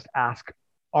should just ask,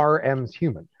 are M's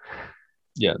human?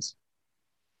 Yes.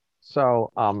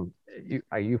 So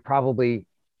you've probably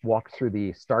walked through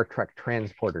the Star Trek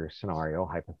transporter scenario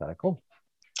hypothetical.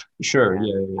 Sure. And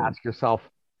Yeah. ask yourself,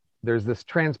 there's this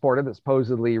transporter that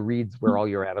supposedly reads where all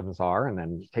your atoms are and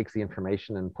then takes the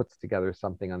information and puts together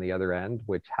something on the other end,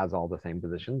 which has all the same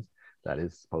positions. That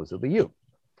is supposedly you.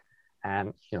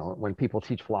 And when people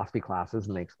teach philosophy classes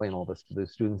and they explain all this to the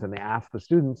students and they ask the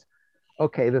students,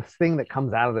 okay, this thing that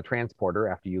comes out of the transporter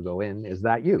after you go in, is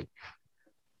that you?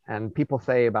 And people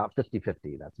say about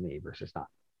 50-50, that's me versus not.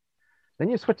 Then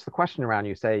you switch the question around,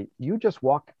 you say, you just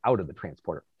walked out of the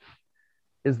transporter.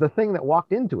 Is the thing that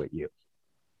walked into it you?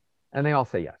 And they all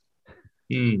say yes.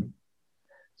 Mm.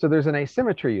 So there's an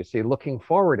asymmetry, you see, looking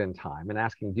forward in time and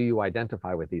asking, do you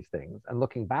identify with these things? And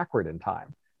looking backward in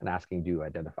time and asking, do you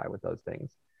identify with those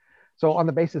things? So on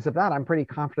the basis of that, I'm pretty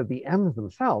confident the M's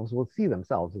themselves will see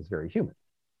themselves as very human.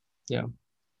 Yeah.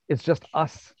 It's just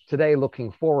us today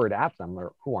looking forward at them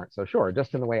who aren't so sure,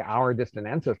 just in the way our distant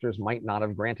ancestors might not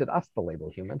have granted us the label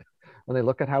human when they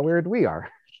look at how weird we are.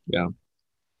 Yeah.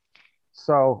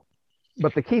 So,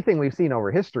 but the key thing we've seen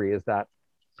over history is that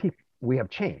we have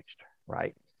changed,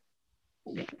 right?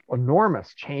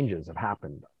 Enormous changes have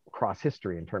happened across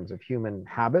history in terms of human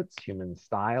habits, human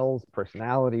styles,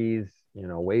 personalities,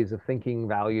 ways of thinking,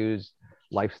 values,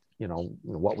 life,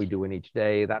 what we do in each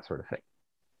day, that sort of thing.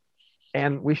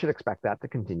 And we should expect that to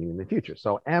continue in the future.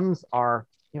 So M's are,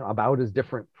 about as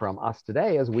different from us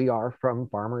today as we are from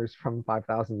farmers from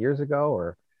 5,000 years ago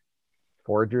or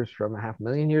foragers from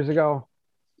 500,000 years ago.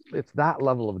 It's that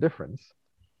level of difference.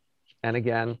 And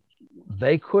again,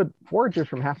 foragers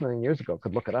from 500,000 years ago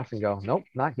could look at us and go, nope,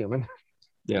 not human.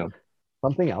 Yeah.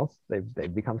 Something else.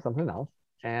 They've become something else.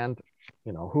 And,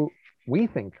 who we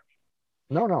think,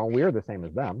 no, we're the same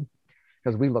as them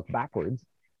because we look backwards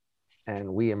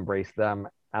and we embrace them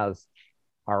as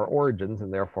our origins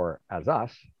and therefore as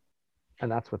us.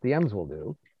 And that's what the M's will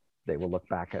do. They will look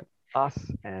back at us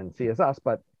and see as us.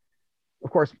 But of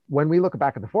course, when we look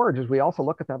back at the foragers, we also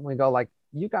look at them and we go like,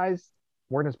 you guys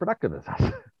weren't as productive as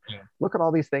us. Yeah. Look at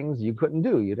all these things you couldn't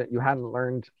do. You hadn't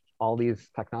learned all these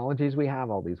technologies we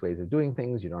have, all these ways of doing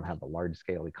things. You don't have the large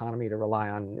scale economy to rely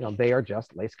on. They are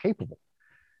just less capable.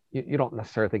 You don't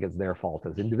necessarily think it's their fault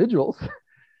as individuals.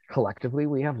 Collectively,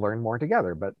 we have learned more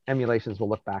together, but emulations will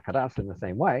look back at us in the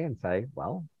same way and say,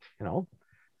 well, it's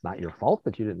not your fault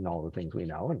that you didn't know all the things we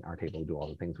know and aren't able to do all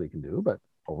the things we can do, but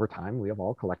over time, we have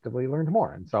all collectively learned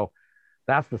more. And so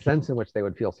that's the sense in which they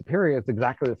would feel superior. It's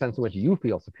exactly the sense in which you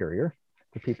feel superior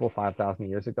to people 5,000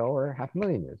 years ago or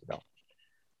 500,000 years ago.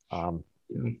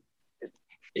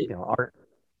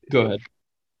 Go ahead.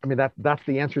 I mean, that's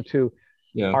the answer to,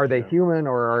 are they human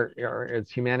or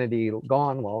is humanity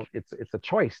gone? Well, it's a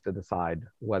choice to decide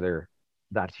whether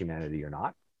that's humanity or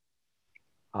not.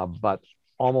 But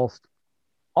almost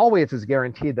always is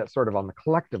guaranteed that sort of on the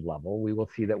collective level, we will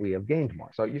see that we have gained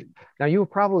more. So you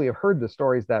probably have heard the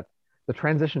stories that the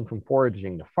transition from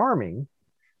foraging to farming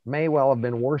may well have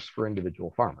been worse for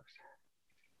individual farmers.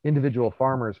 Individual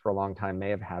farmers for a long time may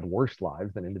have had worse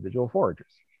lives than individual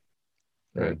foragers.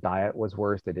 Their diet was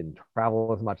worse. They didn't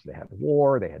travel as much. They had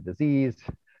war, they had disease,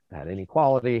 they had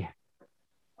inequality.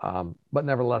 But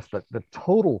nevertheless, the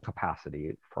total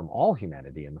capacity from all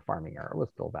humanity in the farming era was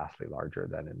still vastly larger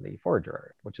than in the forager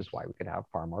era, which is why we could have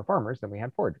far more farmers than we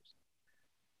had foragers.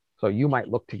 So you might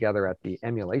look together at the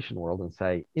emulation world and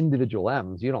say, individual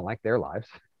M's, you don't like their lives.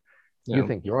 Yeah. You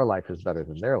think your life is better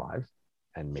than their lives.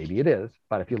 And maybe it is.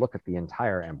 But if you look at the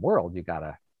entire M world, you got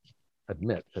to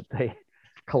admit that they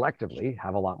collectively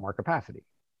have a lot more capacity.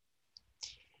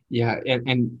 Yeah.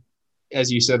 And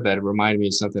as you said that, it reminded me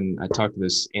of something. I talked to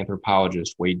this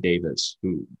anthropologist, Wade Davis,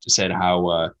 who said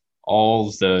how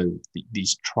all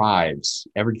these tribes,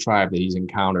 every tribe that he's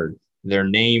encountered, their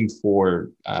name for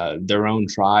their own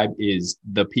tribe is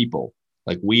the people.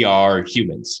 Like, we are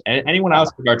humans. And anyone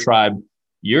else in our tribe,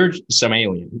 you're some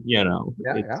alien, Yeah,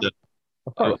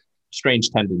 of course. strange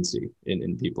tendency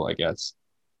in people, I guess.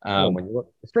 Well, when you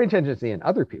look, strange tendency in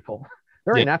other people,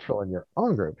 very Yeah. natural in your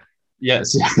own group.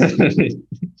 Yes.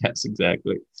 Yes,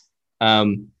 exactly.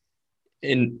 Um,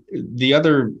 and the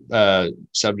other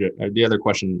subject, or the other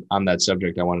question on that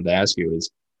subject I wanted to ask you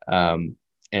is, and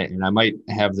I might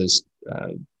have this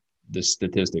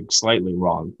statistic slightly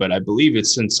wrong, but I believe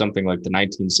it's since something like the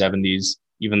 1970s,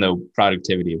 even though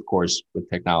productivity, of course, with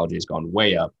technology has gone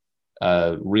way up,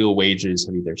 real wages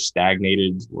have either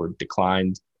stagnated or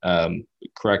declined.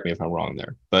 Correct me if I'm wrong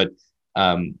there, but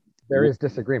there is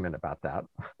disagreement about that.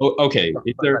 Okay,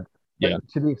 is there? Yeah,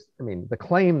 to the, I mean, the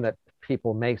claim that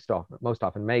people most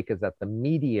often make is that the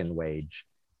median wage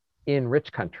in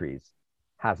rich countries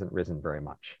hasn't risen very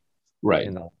much right.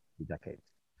 in the last few decades.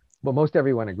 But most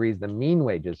everyone agrees the mean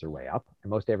wages are way up, and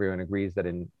most everyone agrees that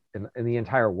in the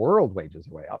entire world, wages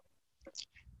are way up.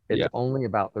 It's only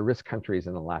about the risk countries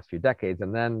in the last few decades,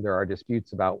 and then there are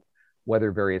disputes about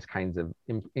whether various kinds of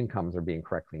incomes are being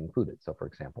correctly included. So, for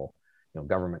example,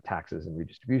 government taxes and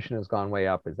redistribution has gone way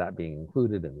up. Is that being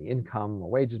included in the income or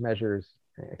wages measures,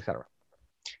 et cetera?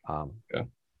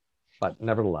 But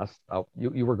nevertheless,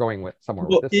 you were going with somewhere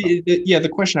with this. Yeah, the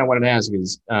question I wanted to ask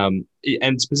is,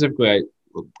 and specifically,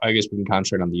 I guess we can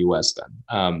concentrate on the U.S.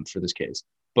 then for this case.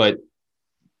 But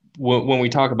when we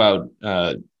talk about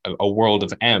a world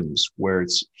of M's where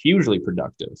it's hugely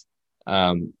productive,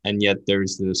 and yet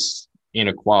there's this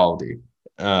inequality,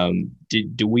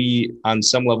 do we on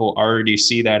some level already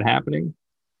see that happening?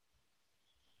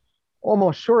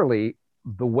 Almost surely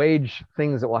the wage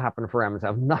things that will happen for M's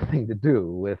have nothing to do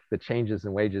with the changes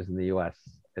in wages in the US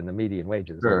and the median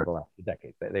wages over the last few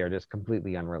decades. They are just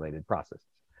completely unrelated processes.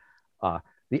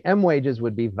 The M wages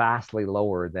would be vastly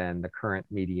lower than the current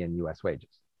median US wages,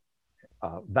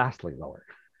 vastly lower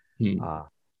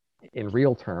in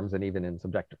real terms and even in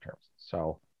subjective terms.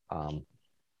 So,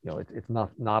 it's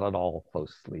not at all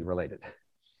closely related.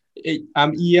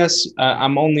 Yes,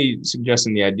 I'm only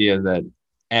suggesting the idea that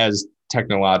as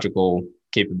technological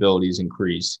capabilities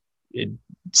increase,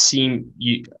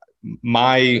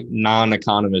 my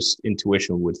non-economist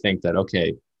intuition would think that,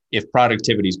 okay, if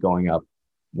productivity is going up,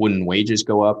 wouldn't wages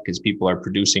go up because people are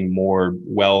producing more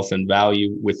wealth and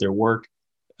value with their work?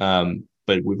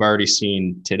 But we've already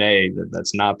seen today that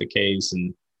that's not the case.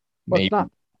 And maybe it's not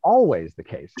always the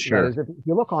case. Sure. That is, if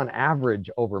you look on average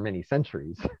over many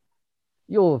centuries,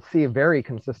 you'll see a very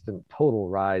consistent total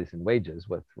rise in wages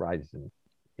with rise in,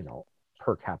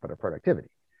 per capita productivity.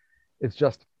 It's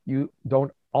just you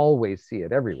don't always see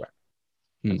it everywhere.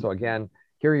 And so again,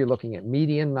 here you're looking at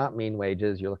median, not mean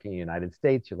wages. You're looking at the United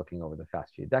States. You're looking over the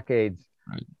past few decades.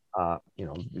 Right.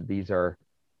 These are,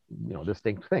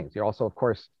 distinct things. You're also, of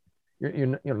course,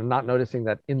 you're not noticing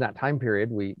that in that time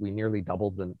period, we nearly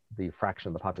doubled the fraction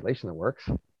of the population that works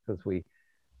because we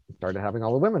started having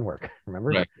all the women work. Remember?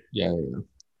 Right. Yeah.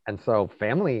 And so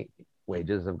family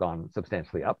wages have gone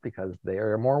substantially up because they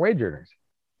are more wage earners.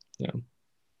 Yeah.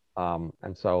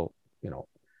 And so,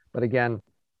 but again,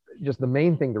 just the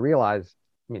main thing to realize,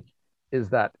 is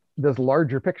that this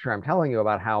larger picture I'm telling you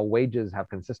about how wages have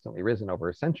consistently risen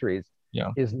over centuries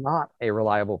is not a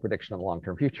reliable prediction of the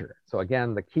long-term future. So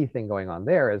again, the key thing going on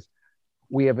there is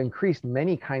we have increased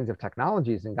many kinds of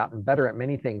technologies and gotten better at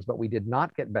many things, but we did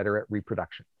not get better at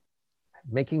reproduction.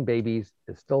 Making babies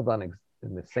is still done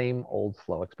in the same old,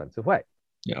 slow, expensive way.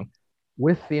 Yeah.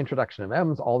 With the introduction of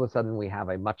M's, all of a sudden we have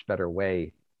a much better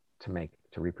way to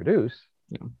reproduce.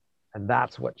 Yeah. And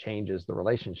that's what changes the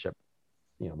relationship.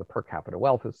 The per capita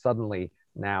wealth is suddenly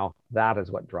now that is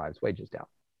what drives wages down.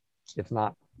 It's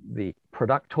not the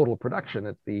total production,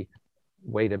 it's the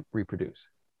way to reproduce.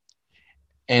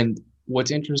 And what's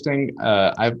interesting,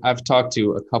 I've talked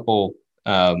to a couple,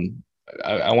 I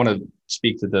want to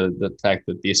speak to the fact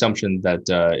that the assumption that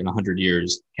in 100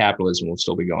 years, capitalism will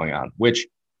still be going on, which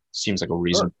seems like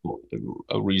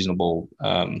a reasonable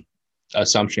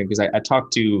assumption, because I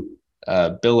talked to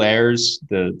Bill Ayers,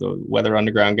 the Weather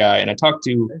Underground guy, and I talked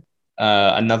to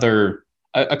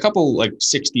a couple like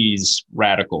 60s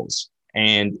radicals.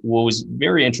 And what was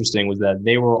very interesting was that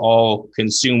they were all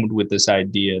consumed with this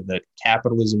idea that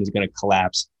capitalism is going to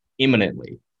collapse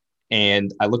imminently.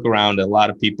 And I look around at a lot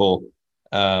of people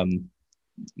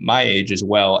my age as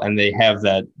well, and they have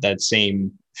that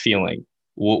same feeling.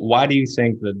 Why do you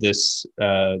think that this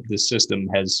system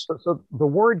has? So the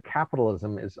word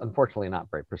capitalism is unfortunately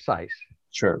not very precise.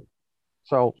 Sure.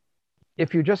 So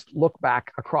if you just look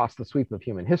back across the sweep of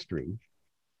human history,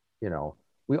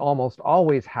 we almost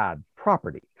always had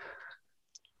property.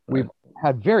 We've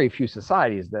had very few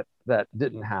societies that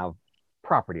didn't have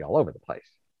property all over the place.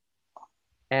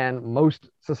 And most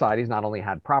societies not only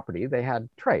had property, they had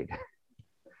trade.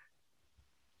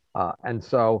 And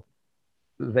so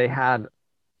they had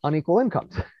unequal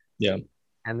incomes. Yeah.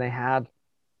 And they had,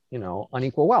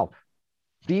 unequal wealth.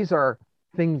 These are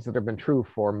things that have been true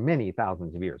for many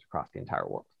thousands of years across the entire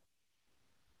world.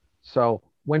 So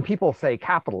when people say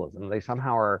capitalism, they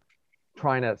somehow are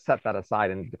trying to set that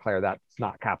aside and declare that's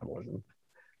not capitalism.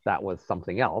 That was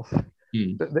something else.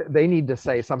 They need to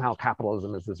say somehow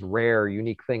capitalism is this rare,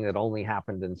 unique thing that only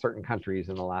happened in certain countries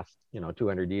in the last,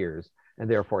 200 years, and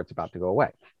therefore it's about to go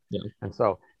away. Yeah. And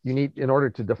so you need, in order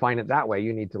to define it that way,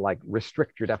 you need to like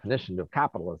restrict your definition of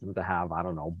capitalism to have, I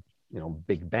don't know,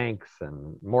 big banks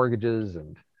and mortgages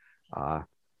and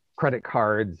credit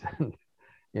cards and,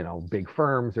 big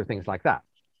firms or things like that.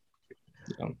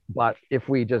 Yeah. But if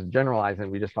we just generalize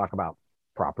and we just talk about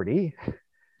property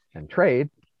and trade,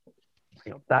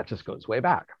 that just goes way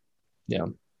back. Yeah.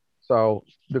 So,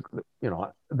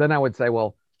 then I would say,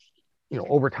 well,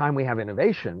 over time we have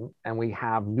innovation and we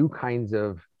have new kinds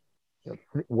of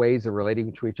ways of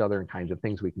relating to each other and kinds of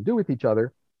things we can do with each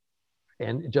other.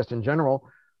 And just in general,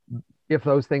 if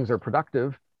those things are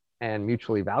productive and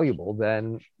mutually valuable,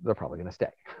 then they're probably going to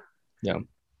stay. Yeah.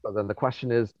 So then the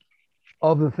question is,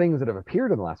 of the things that have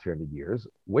appeared in the last 300 years,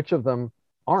 which of them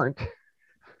aren't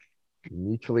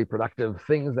mutually productive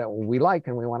things that we like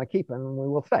and we want to keep and we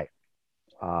will stay?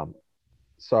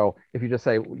 So if you just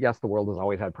say, yes, the world has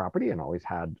always had property and always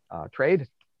had trade,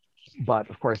 but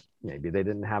of course, maybe they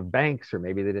didn't have banks, or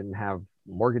maybe they didn't have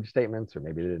mortgage statements, or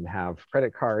maybe they didn't have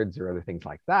credit cards or other things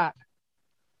like that.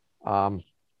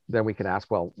 Then we can ask,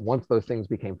 well, once those things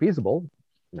became feasible,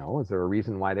 is there a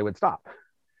reason why they would stop?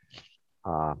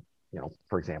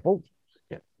 For example,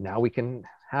 now we can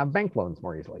have bank loans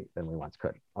more easily than we once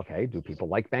could. Okay, do people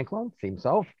like bank loans? Seems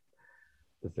so.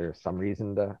 Is there some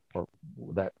reason to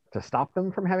stop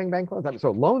them from having bank loans? I mean,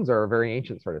 so loans are a very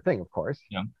ancient sort of thing, of course.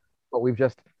 Yeah. But we've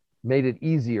just made it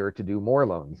easier to do more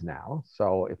loans now.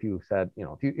 So if you said,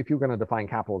 if you're going to define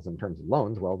capitalism in terms of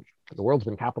loans, well, the world's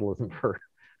been capitalism for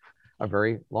a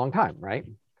very long time, right?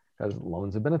 Because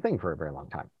loans have been a thing for a very long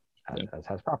time, as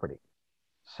has property.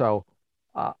 So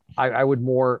I would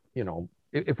more,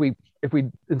 if we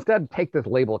instead take this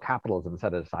label capitalism,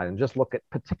 set it aside, and just look at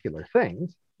particular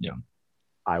things,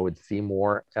 I would see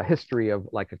more a history of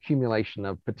like accumulation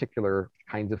of particular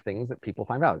kinds of things that people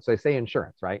find valuable. So they say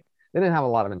insurance, right? They didn't have a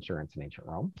lot of insurance in ancient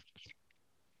Rome.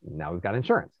 Now we've got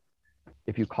insurance.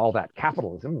 If you call that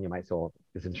capitalism, you might say, well,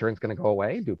 is insurance going to go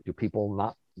away? Do people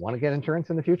not want to get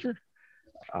insurance in the future?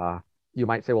 You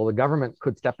might say, well, the government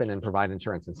could step in and provide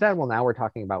insurance instead. Well, now we're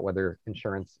talking about whether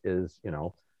insurance is,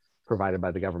 provided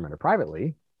by the government or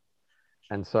privately.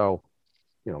 And so,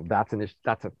 that's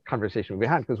a conversation we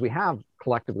had, because we have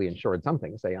collectively insured some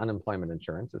things. Say unemployment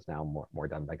insurance is now more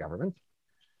done by governments.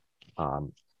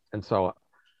 And so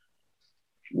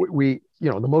we,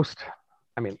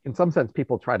 in some sense,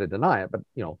 people try to deny it, but,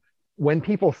 when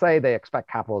people say they expect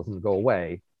capitalism to go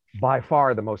away, by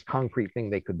far the most concrete thing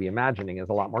they could be imagining is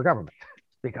a lot more government,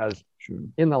 because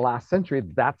in the last century,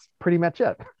 that's pretty much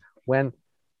it. When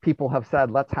people have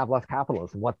said, let's have less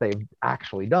capitalism, what they've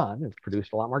actually done is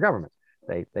produced a lot more government.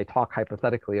 They talk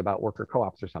hypothetically about worker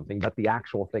co-ops or something, but the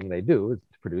actual thing they do is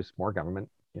to produce more government,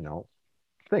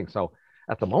 things. So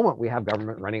at the moment, we have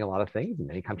government running a lot of things. In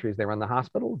many countries, they run the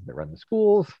hospitals, they run the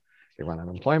schools, they run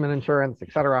unemployment insurance,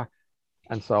 et cetera.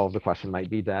 And so the question might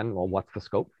be then, well, what's the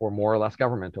scope for more or less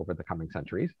government over the coming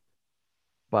centuries?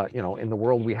 But, in the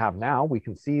world we have now, we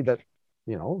can see that,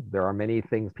 there are many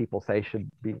things people say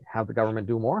have the government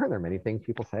do more. And there are many things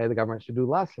people say the government should do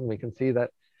less. And we can see that,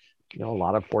 a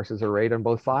lot of forces are arrayed on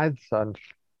both sides. And,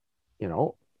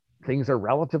 things are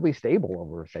relatively stable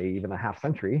over, say, even a half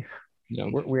century. Yeah.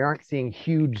 We aren't seeing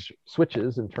huge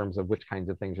switches in terms of which kinds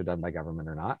of things are done by government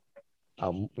or not.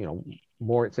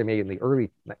 More, say, maybe in the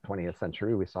early 20th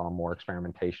century, we saw more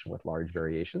experimentation with large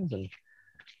variations, and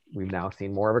we've now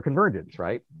seen more of a convergence,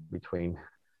 right, between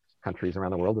countries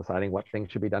around the world deciding what things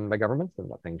should be done by governments and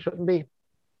what things shouldn't be.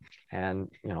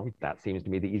 And, that seems to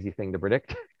be the easy thing to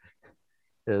predict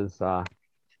is,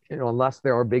 unless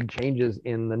there are big changes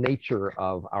in the nature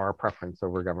of our preference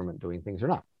over government doing things or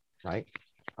not, right?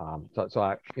 So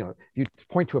I, you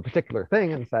point to a particular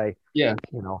thing and say,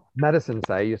 medicine,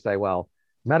 you say, well,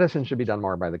 medicine should be done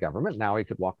more by the government. Now we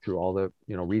could walk through all the,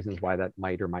 reasons why that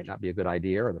might or might not be a good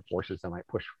idea, or the forces that might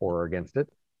push for or against it.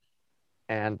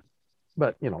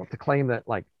 But, to claim that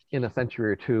like in a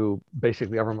century or two,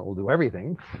 basically government will do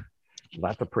everything,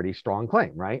 that's a pretty strong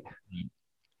claim, right?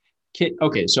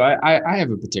 Okay, so I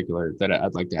have a particular that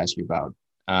I'd like to ask you about.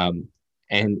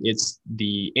 And it's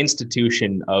the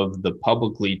institution of the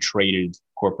publicly traded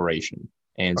corporation.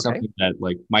 And something that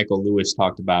like Michael Lewis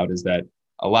talked about is that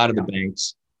a lot of the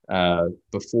banks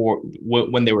before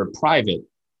when they were private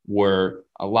were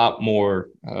a lot more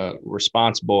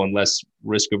responsible and less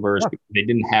risk averse. Because they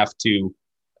didn't have to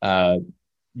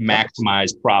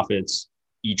maximize profits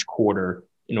each quarter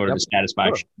in order to satisfy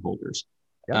shareholders.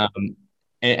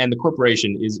 And the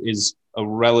corporation is a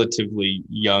relatively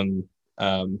young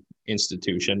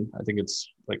institution. I think it's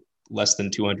like less than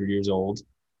 200 years old.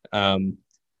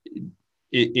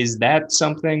 Is that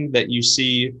something that you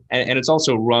see? And it's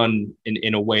also run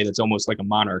in a way that's almost like a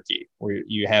monarchy, where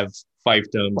you have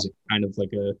fiefdoms, kind of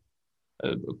like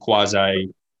a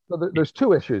quasi. So there's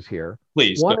two issues here.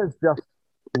 Please. One is just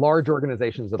large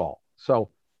organizations at all. So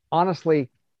honestly,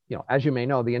 as you may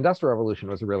know, the Industrial Revolution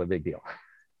was a really big deal.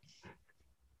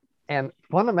 And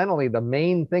fundamentally, the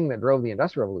main thing that drove the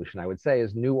Industrial Revolution, I would say,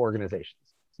 is new organizations,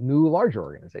 new larger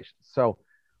organizations. So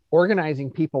organizing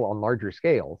people on larger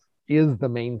scales is the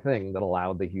main thing that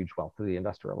allowed the huge wealth of the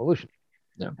Industrial Revolution.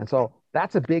 Yeah. And so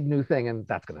that's a big new thing, and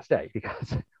that's going to stay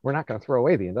because we're not going to throw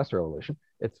away the Industrial Revolution.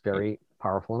 It's very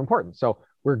powerful and important. So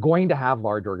we're going to have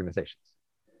large organizations.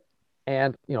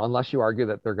 And unless you argue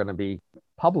that they're going to be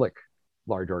public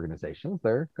large organizations,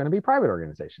 they're going to be private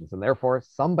organizations. And therefore,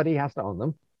 somebody has to own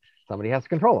them. Somebody has to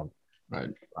control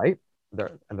them. Right?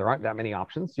 There aren't that many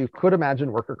options. You could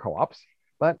imagine worker co-ops,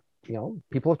 but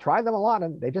people have tried them a lot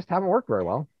and they just haven't worked very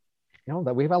well.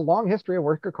 That we have a long history of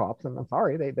worker co-ops, and I'm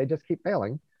sorry, they just keep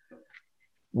failing.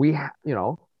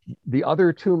 The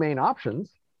other two main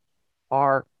options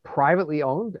are privately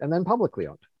owned and then publicly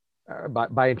owned.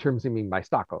 By in terms of mean by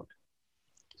stock owned.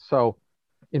 So,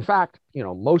 in fact,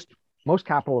 most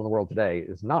capital in the world today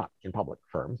is not in public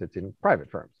firms; it's in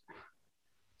private firms.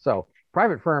 So,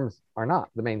 private firms are not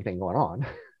the main thing going on.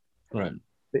 Right.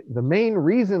 The main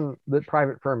reason that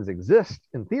private firms exist,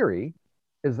 in theory,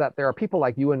 is that there are people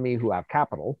like you and me who have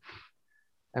capital,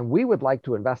 and we would like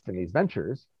to invest in these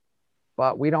ventures,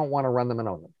 but we don't want to run them and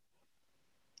own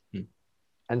them.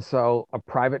 And so a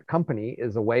private company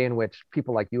is a way in which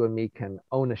people like you and me can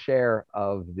own a share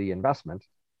of the investment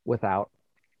without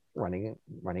running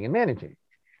and managing.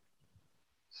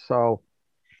 So,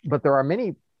 but there are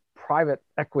many private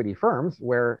equity firms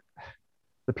where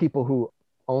the people who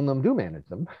own them do manage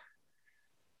them.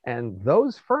 And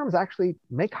those firms actually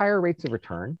make higher rates of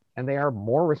return, and they are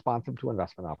more responsive to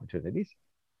investment opportunities.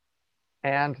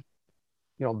 And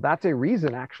that's a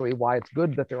reason actually why it's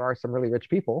good that there are some really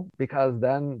rich people, because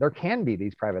then there can be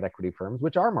these private equity firms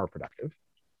which are more productive.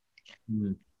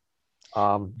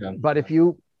 But if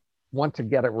you want to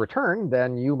get a return,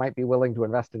 then you might be willing to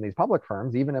invest in these public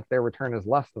firms, even if their return is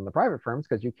less than the private firms,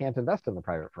 because you can't invest in the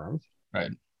private firms.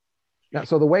 Right. Now,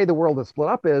 so the way the world is split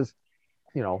up is,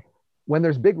 when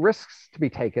there's big risks to be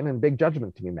taken and big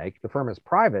judgments to be made, the firm is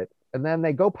private, and then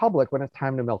they go public when it's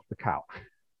time to milk the cow.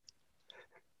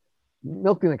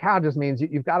 Milking the cow just means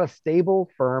you've got a stable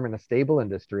firm and a stable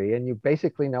industry, and you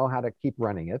basically know how to keep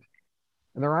running it.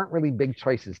 And there aren't really big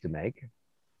choices to make.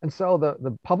 And so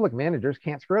the public managers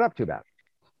can't screw it up too bad.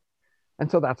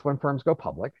 And so that's when firms go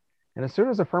public. And as soon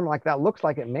as a firm like that looks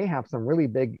like it may have some really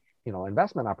big,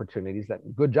 investment opportunities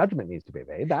that good judgment needs to be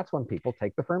made, that's when people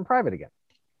take the firm private again.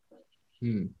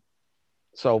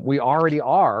 So we already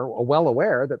are well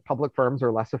aware that public firms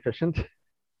are less efficient,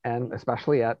 and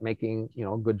especially at making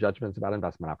good judgments about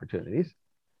investment opportunities.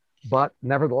 But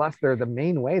nevertheless, they're the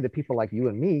main way that people like you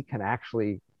and me can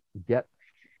actually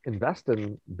invest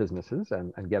in businesses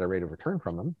and get a rate of return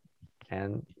from them.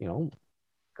 And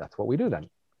that's what we do then.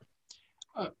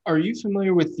 Are you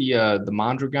familiar with the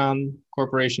Mondragon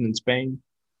Corporation in Spain?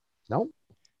 No.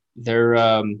 They're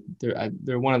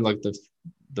one of like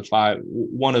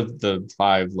one of the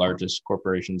five largest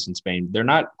corporations in Spain. They're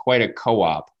not quite a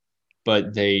co-op,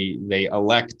 but they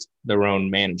elect their own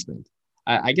management.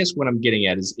 I guess what I'm getting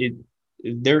at is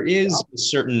there is a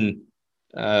certain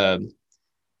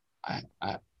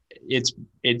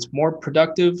it's more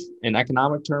productive in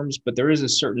economic terms, but there is a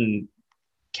certain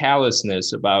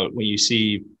callousness about when you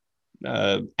see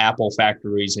Apple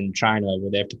factories in China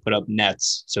where they have to put up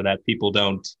nets so that people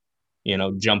don't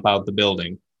jump out the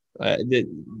building.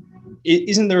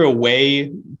 Isn't there a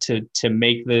way to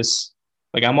make this,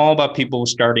 like, I'm all about people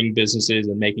starting businesses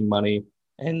and making money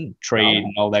and trade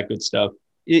and all that good stuff.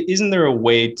 Isn't there a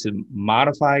way to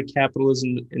modify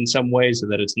capitalism in some way so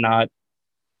that it's not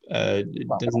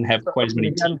doesn't have quite as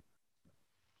many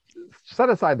set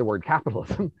aside the word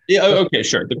capitalism. Yeah, okay,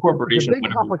 sure. The corporation. The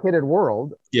big complicated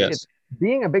world. Yes.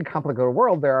 Being a big complicated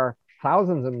world, there are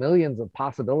thousands and millions of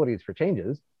possibilities for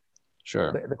changes.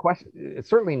 Sure. The question, it's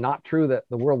certainly not true that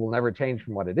the world will never change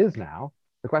from what it is now.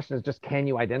 The question is just, can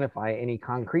you identify any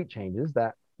concrete changes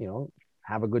that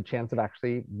have a good chance of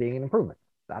actually being an improvement?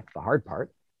 That's the hard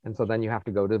part. And so then you have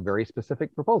to go to very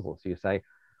specific proposals. So you say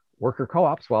worker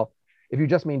co-ops. Well, if you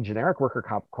just mean generic worker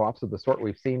co-ops of the sort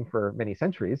we've seen for many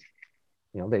centuries,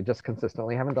 they just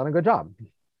consistently haven't done a good job.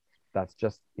 That's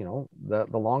just, the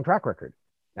long track record.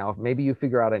 Now, if maybe you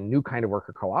figure out a new kind of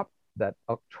worker co-op that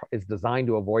is designed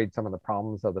to avoid some of the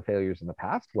problems of the failures in the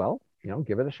past, well,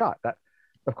 give it a shot. That,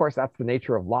 of course, that's the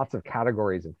nature of lots of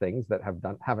categories of things that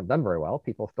haven't done very well.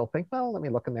 People still think, well, let me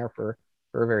look in there for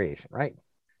a variation, right?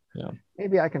 Yeah.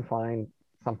 Maybe I can find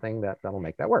something that'll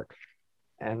make that work,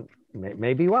 and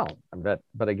maybe well.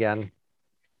 But again,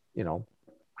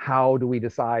 how do we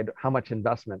decide how much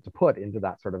investment to put into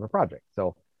that sort of a project?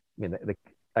 So, I mean,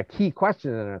 a key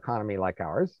question in an economy like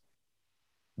ours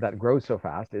that grows so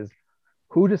fast is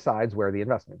who decides where the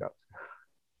investment goes,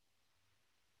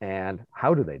 and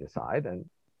how do they decide? And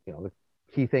the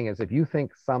key thing is, if you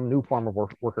think some new form of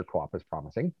worker co-op is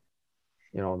promising,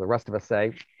 the rest of us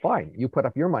say, fine, you put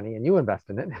up your money and you invest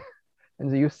in it,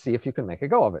 and you see if you can make a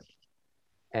go of it.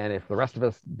 And if the rest of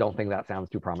us don't think that sounds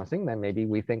too promising, then maybe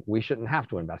we think we shouldn't have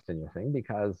to invest in your thing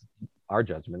because our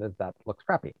judgment is that looks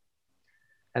crappy.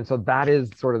 And so that is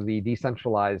sort of the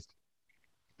decentralized,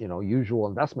 usual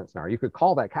investment scenario. You could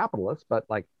call that capitalist, but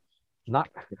not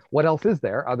what else is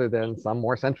there other than some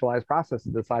more centralized process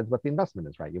that decides what the investment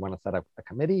is, right? You want to set up a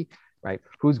committee, right?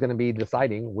 Who's going to be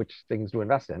deciding which things to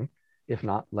invest in, if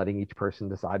not letting each person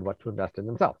decide what to invest in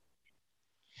themselves?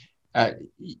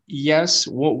 Yes.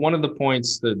 One of the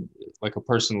points that like a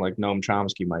person like Noam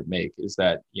Chomsky might make is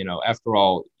that, after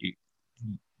all,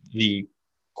 the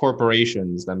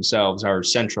corporations themselves are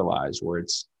centralized, where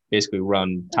it's basically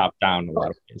run top down in a lot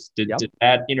of ways. Did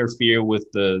that interfere with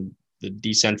the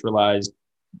decentralized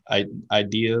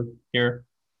idea here?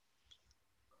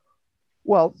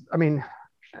 Well, I mean,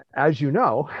 as you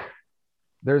know,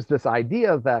 there's this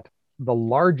idea that the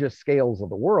largest scales of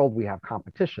the world, we have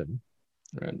competition.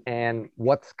 Right. And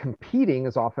what's competing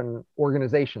is often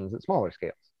organizations at smaller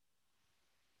scales.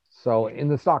 So in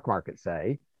the stock market,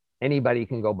 say, anybody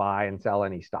can go buy and sell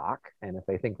any stock. And if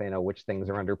they think they know which things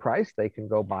are underpriced, they can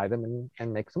go buy them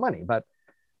and make some money. But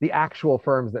the actual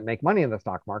firms that make money in the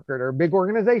stock market are big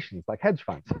organizations like hedge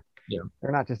funds. Yeah.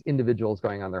 They're not just individuals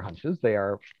going on their hunches. They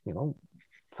are,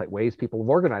 ways people have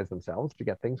organized themselves to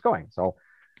get things going. So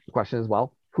the question is,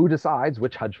 well, who decides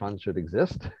which hedge funds should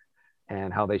exist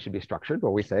and how they should be structured?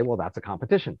 Well, we say, well, that's a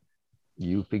competition.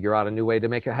 You figure out a new way to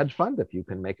make a hedge fund. If you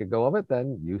can make a go of it,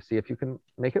 then you see if you can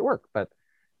make it work. But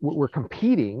we're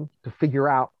competing to figure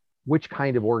out which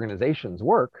kind of organizations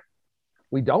work.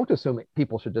 We don't assume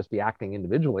people should just be acting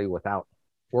individually without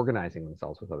organizing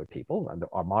themselves with other people. And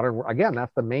our modern, again,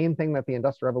 that's the main thing that the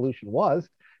Industrial Revolution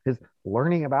is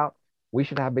learning about, we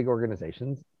should have big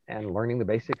organizations and learning the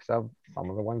basics of some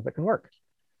of the ones that can work.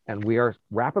 And we are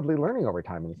rapidly learning over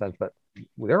time in the sense that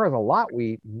there is a lot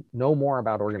we know more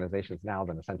about organizations now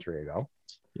than a century ago.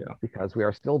 Yeah. Because we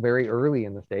are still very early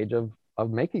in the stage of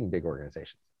making big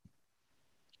organizations.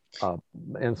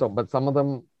 But some of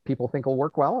them people think will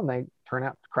work well and they turn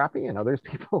out crappy, and others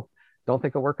people don't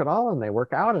think will work at all and they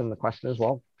work out. And the question is,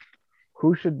 well,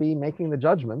 who should be making the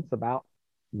judgments about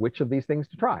which of these things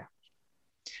to try?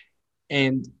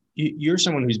 And you're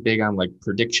someone who's big on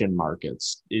prediction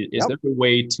markets. Is there a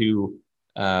way to,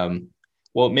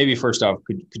 well, maybe first off,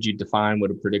 could you define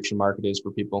what a prediction market is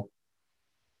for people?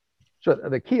 Sure.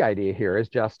 The key idea here is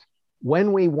just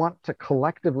when we want to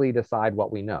collectively decide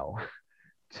what we know,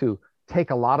 to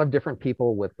take a lot of different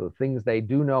people with the things they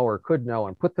do know or could know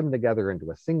and put them together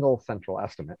into a single central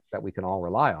estimate that we can all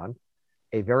rely on,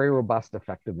 a very robust,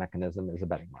 effective mechanism is a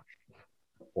betting market,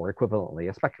 or equivalently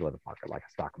a speculative market like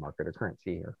a stock market or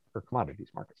currency or commodities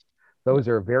markets. Those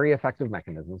are very effective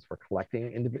mechanisms for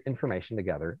collecting information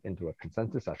together into a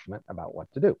consensus estimate about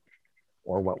what to do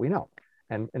or what we know.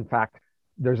 And in fact,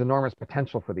 there's enormous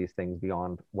potential for these things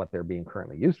beyond what they're being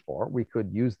currently used for. We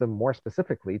could use them more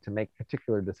specifically to make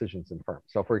particular decisions in firms.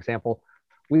 So for example,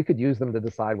 we could use them to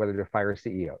decide whether to fire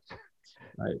CEOs.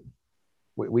 Right.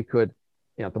 We could,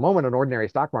 at the moment, an ordinary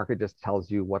stock market just tells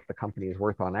you what the company is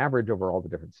worth on average over all the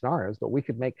different scenarios, but we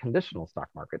could make conditional stock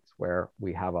markets where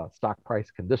we have a stock price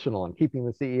conditional on keeping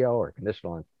the CEO or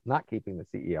conditional on not keeping the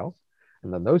CEO.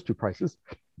 And then those two prices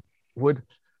would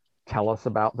tell us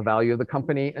about the value of the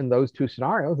company in those two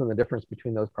scenarios, and the difference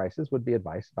between those prices would be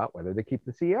advice about whether to keep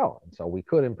the CEO. And so we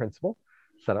could, in principle,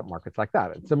 set up markets like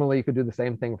that. And similarly, you could do the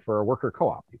same thing for a worker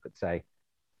co-op. You could say,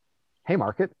 hey,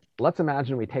 market, let's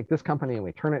imagine we take this company and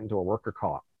we turn it into a worker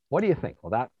co-op. What do you think? Will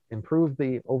that improve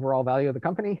the overall value of the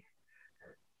company?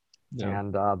 Yeah.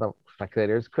 And the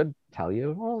speculators could tell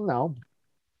you, well, no,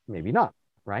 maybe not,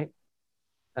 right?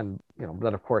 And,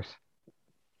 but of course,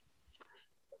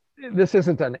 this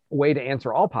isn't a way to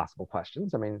answer all possible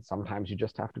questions. I mean, sometimes you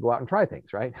just have to go out and try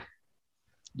things, right? So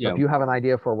Yeah. if you have an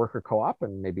idea for a worker co-op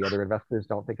and maybe other investors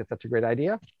don't think it's such a great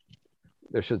idea,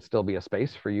 there should still be a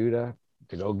space for you to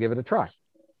go give it a try.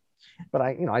 But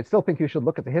I still think you should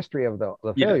look at the history of the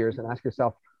failures and ask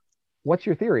yourself, what's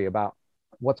your theory about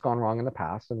what's gone wrong in the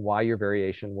past and why your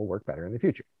variation will work better in the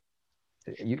future?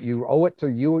 You owe it to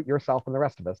yourself and the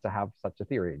rest of us to have such a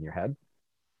theory in your head.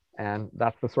 And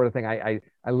that's the sort of thing I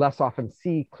less often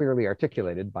see clearly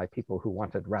articulated by people who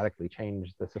want to radically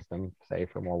change the system, say,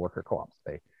 for more worker co-ops.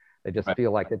 They just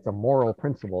feel like it's a moral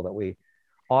principle that we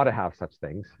ought to have such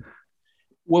things.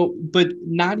 Well, but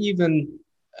not even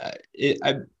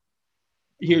the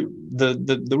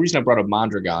reason I brought up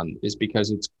Mondragon is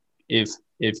because it's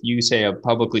if you say a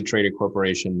publicly traded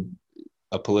corporation,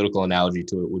 a political analogy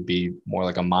to it would be more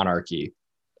like a monarchy.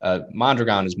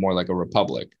 Mondragon is more like a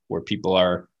republic where people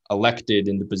are elected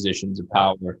into positions of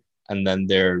power and then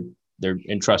they're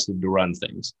entrusted to run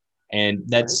things. And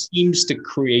that seems to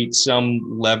create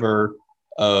some lever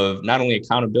of not only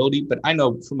accountability, but I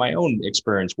know from my own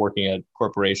experience working at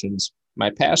corporations, my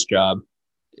past job,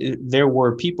 there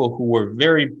were people who were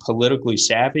very politically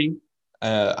savvy.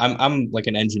 I'm like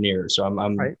an engineer, so I'm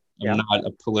not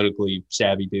a politically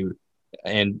savvy dude.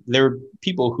 And there are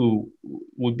people who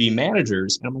would be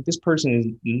managers, and I'm like, this person is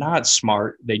not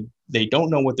smart. They don't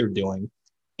know what they're doing,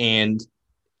 and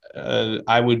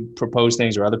I would propose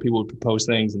things, or other people would propose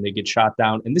things, and they get shot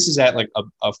down. And this is at like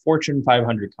a Fortune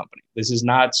 500 company. This is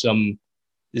not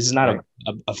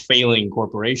a failing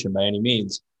corporation by any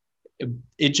means.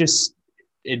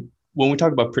 When we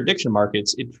talk about prediction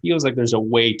markets, it feels like there's a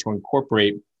way to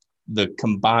incorporate the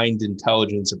combined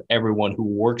intelligence of everyone who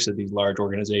works at these large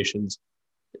organizations,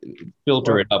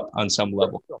 filter it up on some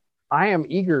level. I am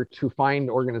eager to find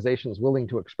organizations willing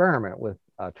to experiment with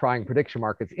trying prediction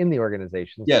markets in the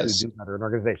organizations to do better in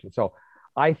organizations. So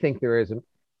I think there is an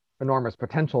enormous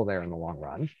potential there in the long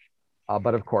run.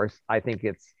 But of course, I think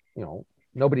it's,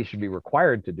 nobody should be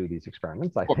required to do these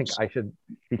experiments. I think I should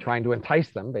be trying to entice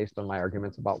them based on my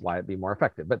arguments about why it'd be more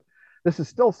effective. But this is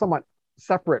still somewhat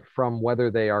separate from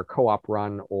whether they are co-op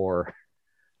run or,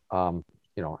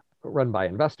 run by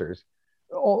investors.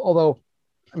 Although,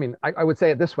 I mean, I would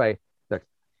say it this way, that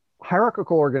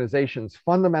hierarchical organizations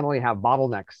fundamentally have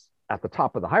bottlenecks at the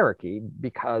top of the hierarchy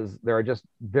because there are just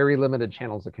very limited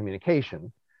channels of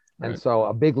communication. And so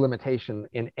a big limitation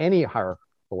in any hierarchical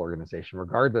organization,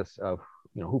 regardless of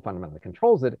who fundamentally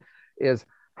controls it, is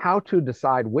how to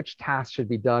decide which tasks should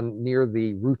be done near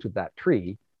the root of that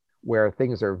tree, where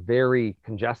things are very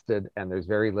congested and there's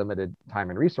very limited time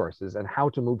and resources, and how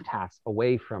to move tasks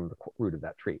away from the root of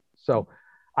that tree. So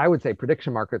I would say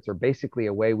prediction markets are basically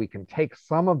a way we can take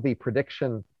some of the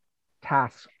prediction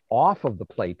tasks off of the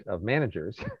plate of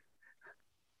managers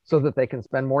so that they can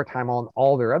spend more time on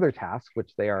all their other tasks,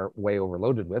 which they are way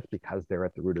overloaded with because they're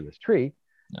at the root of this tree.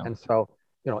 Yeah. And so,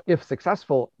 if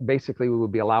successful, basically we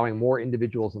would be allowing more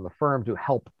individuals in the firm to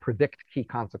help predict key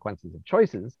consequences of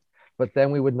choices, but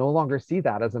then we would no longer see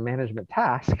that as a management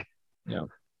task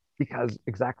because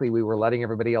exactly we were letting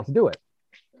everybody else do it.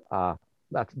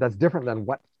 That's different than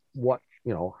what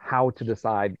how to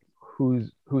decide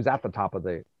who's at the top of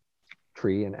the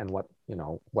tree and what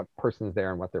person's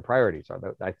there and what their priorities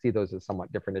are. I see those as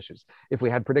somewhat different issues. If we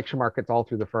had prediction markets all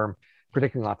through the firm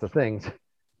predicting lots of things,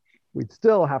 we'd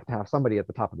still have to have somebody at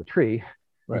the top of the tree,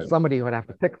 and somebody who would have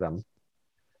to pick them.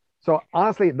 So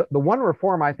honestly, the one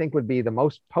reform I think would be the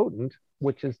most potent,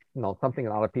 which is something a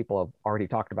lot of people have already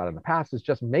talked about in the past, is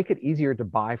just make it easier to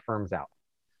buy firms out.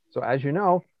 So as you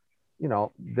know,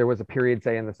 there was a period,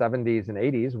 say in the 70s and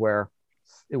 80s, where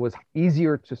it was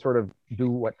easier to sort of do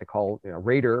what they call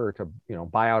raider, or to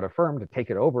buy out a firm, to take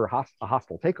it over, a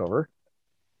hostile takeover.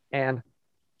 And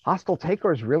hostile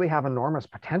takeovers really have enormous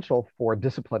potential for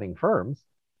disciplining firms.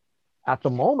 At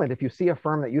the moment, if you see a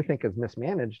firm that you think is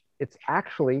mismanaged, it's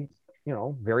actually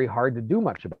very hard to do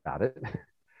much about it.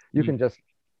 You can just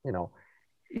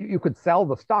you could sell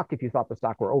the stock if you thought the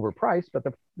stock were overpriced, but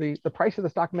the price of the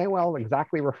stock may well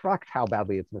exactly reflect how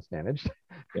badly it's mismanaged.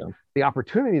 Yeah. The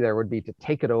opportunity there would be to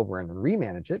take it over and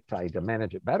remanage it, try to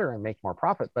manage it better and make more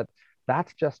profit. But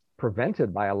that's just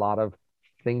prevented by a lot of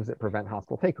things that prevent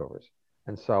hostile takeovers.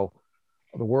 And so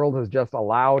the world has just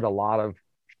allowed a lot of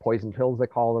poison pills, they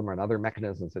call them, and other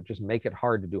mechanisms that just make it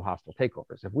hard to do hostile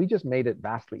takeovers. If we just made it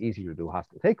vastly easier to do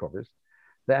hostile takeovers,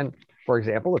 then, for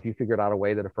example, if you figured out a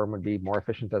way that a firm would be more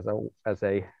efficient as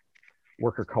a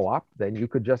worker co-op, then you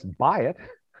could just buy it,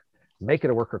 make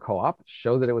it a worker co-op,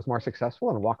 show that it was more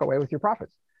successful, and walk away with your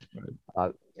profits.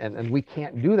 Right. And we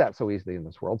can't do that so easily in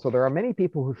this world. So there are many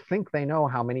people who think they know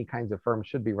how many kinds of firms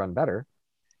should be run better.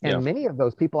 And Yeah. many of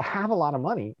those people have a lot of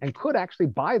money and could actually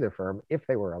buy the firm if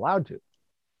they were allowed to,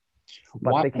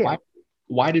 but Why, they can't.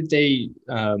 why did they,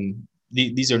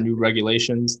 these are new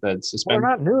regulations that Well, suspend? they're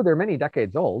not new. They're many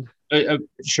decades old.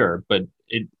 Sure, but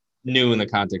it new in the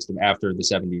context of after the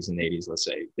 70s and 80s, let's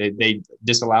say. They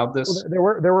disallowed Well, this?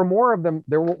 there were more of them.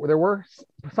 There were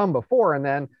some before, and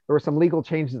then there were some legal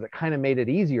changes that kind of made it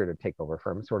easier to take over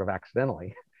firms, sort of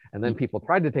accidentally. And then people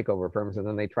tried to take over firms, and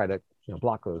then they tried to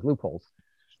block those loopholes,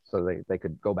 so they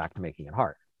could go back to making it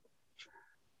hard.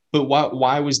 But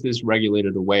why was this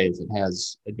regulated away if it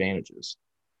has advantages?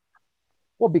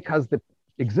 Well, because the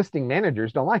existing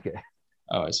managers don't like it.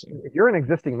 Oh, I see. If you're an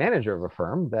existing manager of a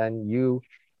firm, then you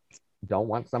don't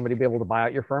want somebody to be able to buy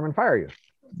out your firm and fire you.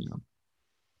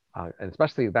 Yeah. And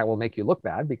especially that will make you look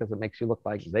bad because it makes you look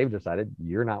like they've decided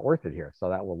you're not worth it here. So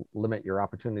that will limit your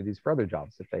opportunities for other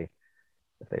jobs if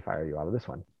they fire you out of this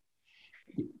one.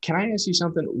 Can I ask you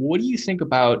something? What do you think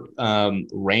about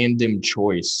random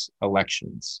choice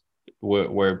elections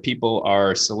where people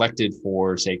are selected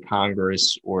for, say,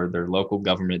 Congress or their local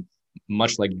government,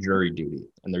 much like jury duty,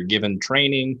 and they're given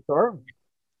training? Sure.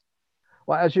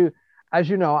 Well, as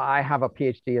you know, I have a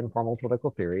PhD in formal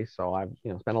political theory, so I've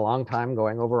spent a long time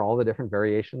going over all the different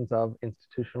variations of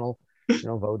institutional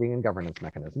voting and governance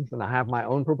mechanisms, and I have my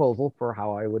own proposal for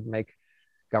how I would make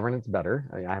governance better.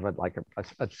 I have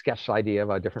a sketch idea of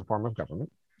a different form of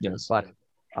government. Yes. But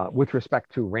with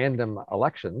respect to random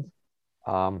elections,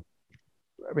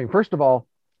 first of all,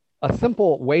 a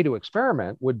simple way to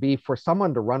experiment would be for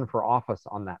someone to run for office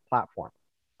on that platform.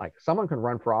 Like someone can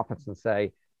run for office and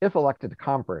say, if elected to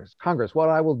Congress, what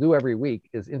I will do every week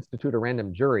is institute a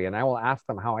random jury, and I will ask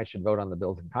them how I should vote on the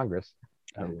bills in Congress.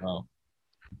 Oh, wow.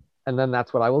 And then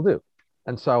that's what I will do.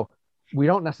 And so we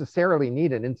don't necessarily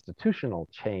need an institutional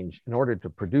change in order to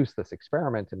produce this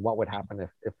experiment and what would happen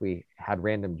if we had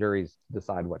random juries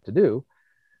decide what to do.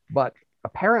 But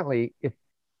apparently, if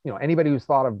anybody who's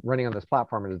thought of running on this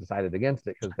platform has decided against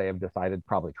it because they have decided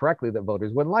probably correctly that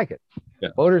voters wouldn't like it. Yeah.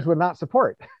 Voters would not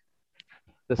support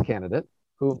this candidate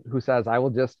who says, I will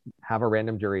just have a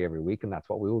random jury every week and that's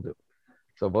what we will do.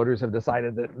 So voters have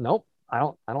decided that, nope, I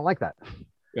don't like that.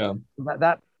 Yeah.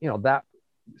 That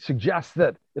suggests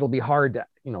that it'll be hard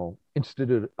to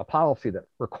institute a policy that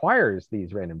requires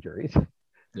these random juries.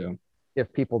 Yeah.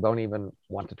 If people don't even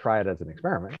want to try it as an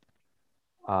experiment.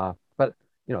 But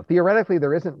theoretically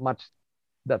there isn't much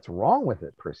that's wrong with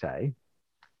it per se.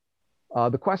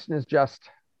 The question is just,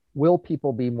 will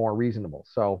people be more reasonable?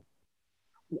 So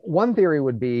one theory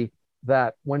would be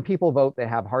that when people vote, they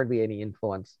have hardly any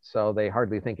influence, so they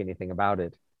hardly think anything about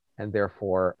it, and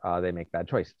therefore they make bad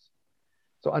choices.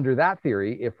 So under that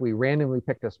theory, if we randomly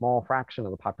picked a small fraction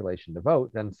of the population to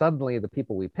vote, then suddenly the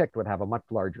people we picked would have a much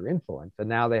larger influence, and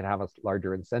now they'd have a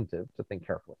larger incentive to think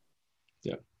carefully.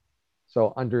 Yeah.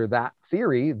 So under that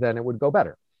theory, then it would go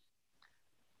better.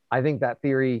 I think that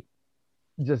theory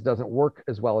just doesn't work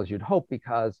as well as you'd hope,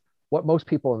 because what most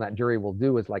people in that jury will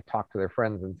do is like talk to their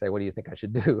friends and say, what do you think I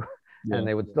should do? Yeah. And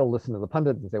they would still listen to the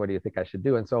pundits and say, what do you think I should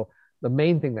do? And so the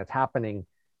main thing that's happening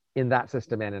in that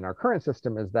system and in our current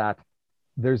system is that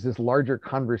there's this larger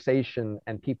conversation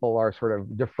and people are sort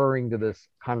of deferring to this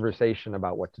conversation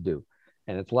about what to do.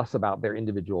 And it's less about their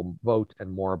individual vote and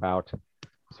more about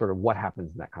sort of what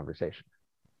happens in that conversation.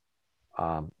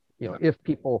 If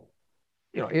people,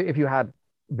 if you had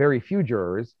very few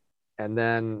jurors and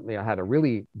then had a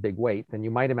really big weight, then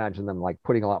you might imagine them like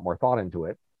putting a lot more thought into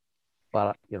it.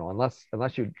 But unless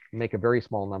you make a very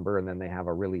small number and then they have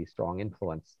a really strong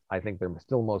influence, I think they're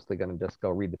still mostly going to just go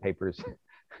read the papers,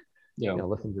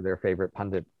 listen to their favorite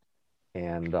pundit,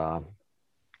 and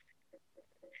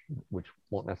which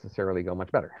won't necessarily go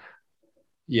much better.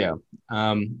 Yeah.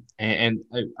 And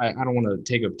I don't want to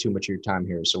take up too much of your time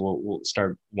here, so we'll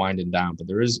start winding down. But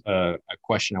there is a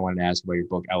question I wanted to ask about your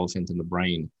book, Elephant in the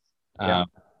Brain. And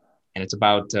it's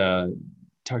about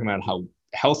talking about how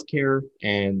healthcare,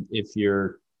 and if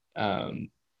you're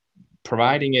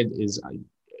providing it, is,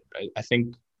 I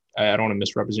think, I don't want to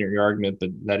misrepresent your argument, but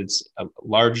that it's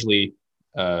largely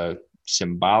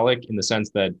symbolic in the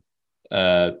sense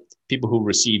that people who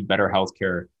receive better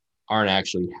healthcare aren't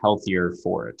actually healthier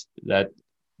for it.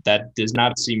 That does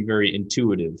not seem very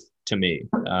intuitive to me.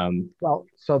 Well,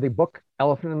 so the book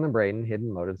Elephant in the Brain,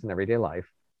 Hidden Motives in Everyday Life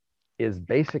is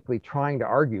basically trying to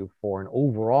argue for an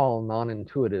overall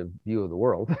non-intuitive view of the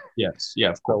world. Yes, yeah,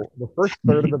 of course. So the first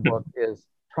third of the book is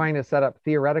trying to set up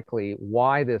theoretically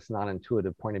why this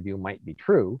non-intuitive point of view might be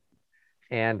true.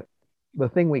 And the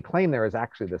thing we claim there is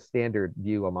actually the standard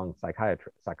view among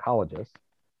psychologists.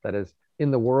 That is,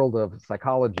 in the world of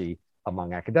psychology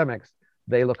among academics,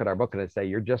 they look at our book and they say,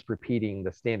 you're just repeating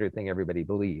the standard thing everybody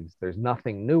believes. There's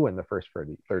nothing new in the first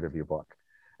third of your book.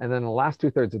 And then the last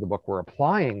 2/3 of the book, we're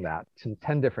applying that to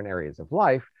 10 different areas of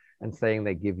life and saying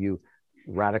they give you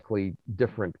radically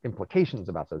different implications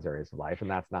about those areas of life.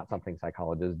 And that's not something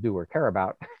psychologists do or care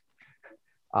about.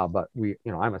 But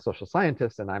I'm a social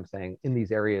scientist, and I'm saying in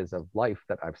these areas of life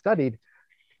that I've studied,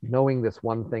 knowing this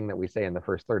one thing that we say in the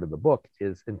first third of the book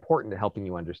is important to helping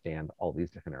you understand all these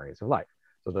different areas of life.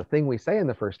 So the thing we say in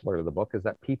the first third of the book is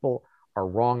that people are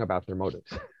wrong about their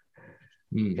motives.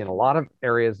 In a lot of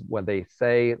areas, when they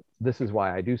say, this is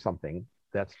why I do something,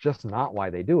 that's just not why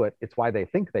they do it. It's why they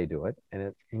think they do it. And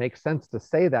it makes sense to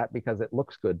say that because it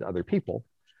looks good to other people,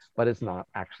 but it's not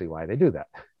actually why they do that.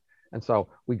 And so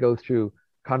we go through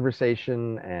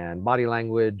conversation and body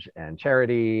language and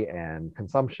charity and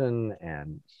consumption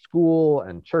and school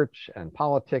and church and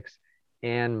politics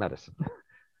and medicine.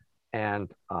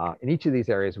 And in each of these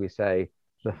areas, we say,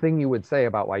 the thing you would say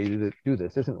about why you do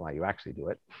this isn't why you actually do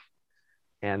it.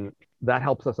 And that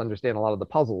helps us understand a lot of the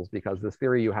puzzles, because this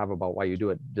theory you have about why you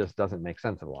do it just doesn't make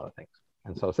sense of a lot of things.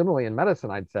 And so similarly in medicine,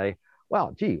 I'd say,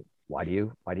 well, gee, why do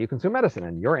you consume medicine?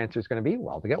 And your answer is going to be,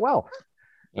 well, to get well.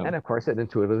 Yeah. And of course, it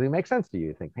intuitively makes sense to you.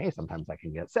 You think, hey, sometimes I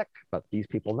can get sick, but these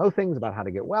people know things about how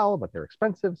to get well, but they're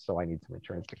expensive. So I need some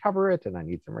insurance to cover it. And I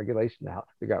need some regulation to help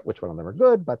figure out which one of them are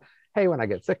good. But hey, when I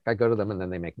get sick, I go to them and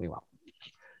then they make me well.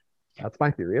 That's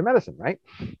my theory of medicine, right?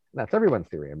 That's everyone's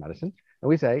theory of medicine. And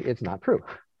we say it's not true.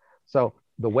 So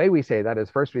the way we say that is,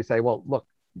 first we say, well, look,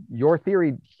 your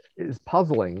theory is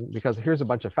puzzling because here's a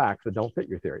bunch of facts that don't fit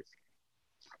your theories.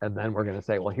 And then we're going to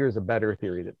say, well, here's a better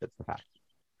theory that fits the facts.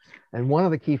 And one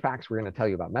of the key facts we're going to tell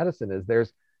you about medicine is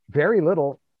there's very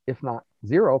little, if not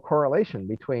zero, correlation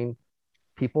between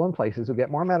people in places who get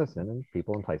more medicine and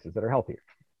people in places that are healthier.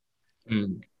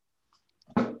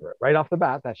 Right off the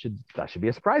bat, that should be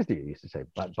a surprise to you. You used to say,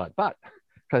 but,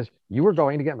 because you were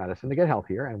going to get medicine to get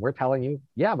healthier, and we're telling you,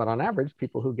 yeah, but on average,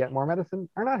 people who get more medicine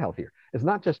are not healthier. It's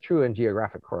not just true in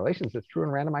geographic correlations, it's true in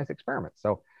randomized experiments.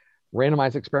 So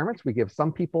randomized experiments, we give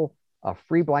some people a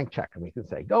free blank check, and we can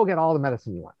say, go get all the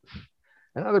medicine you want.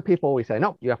 And other people, we say,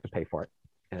 no, you have to pay for it.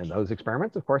 And in those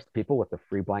experiments, of course, the people with the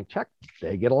free blank check,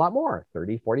 they get a lot more,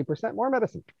 30, 40% more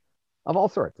medicine of all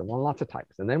sorts and lots of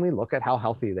types. And then we look at how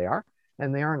healthy they are,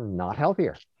 and they are not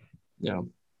healthier. Yeah.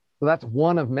 So that's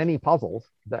one of many puzzles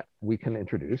that we can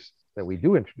introduce, that we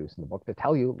do introduce in the book, to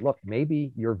tell you, look,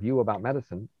 maybe your view about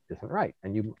medicine isn't right.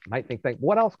 And you might think,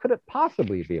 what else could it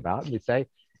possibly be about? And we say,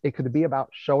 it could be about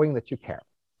showing that you care.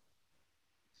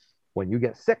 When you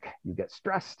get sick, you get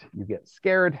stressed, you get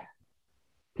scared.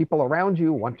 People around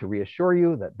you want to reassure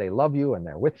you that they love you and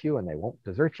they're with you and they won't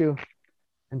desert you.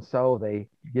 And so they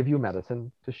give you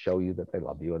medicine to show you that they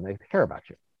love you and they care about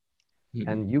you. Mm-hmm.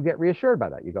 And you get reassured by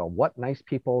that. You go, what nice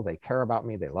people, they care about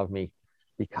me, they love me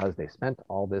because they spent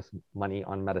all this money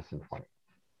on medicine for me.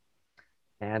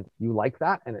 And you like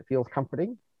that, and it feels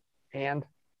comforting, and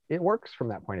it works from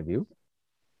that point of view.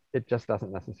 It just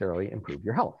doesn't necessarily improve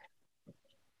your health.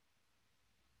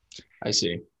 I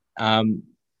see.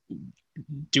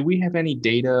 Do we have any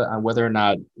data on whether or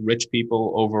not rich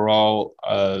people overall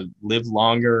live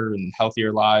longer and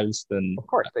healthier lives than? Of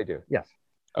course they do, yes.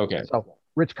 Okay. So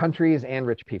rich countries and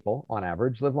rich people on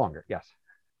average live longer, yes.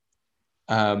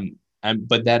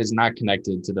 But that is not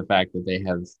connected to the fact that they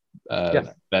have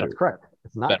yes, better. That's correct.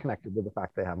 It's not better. Connected to the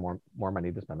fact they have more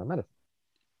money to spend on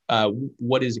medicine.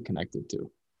 What is it connected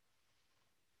to?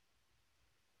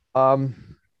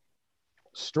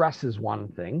 Stress is one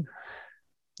thing.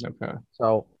 Okay.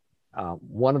 So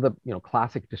one of the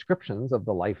classic descriptions of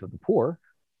the life of the poor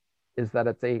is that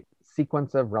it's a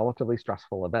sequence of relatively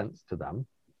stressful events to them.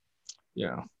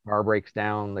 Yeah. Car breaks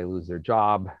down, they lose their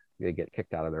job, they get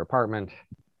kicked out of their apartment,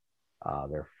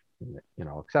 they're,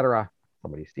 et cetera.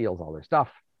 Somebody steals all their stuff.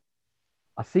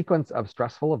 A sequence of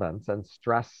stressful events, and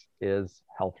stress is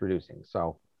health reducing.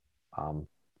 So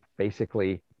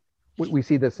basically, we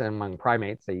see this among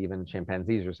primates, say even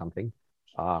chimpanzees or something.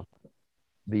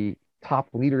 The top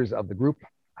leaders of the group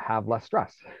have less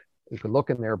stress. You could look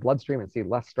in their bloodstream and see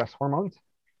less stress hormones.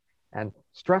 And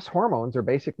stress hormones are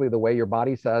basically the way your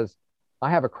body says,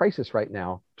 I have a crisis right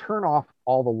now, turn off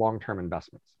all the long-term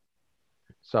investments.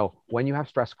 So when you have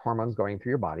stress hormones going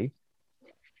through your body,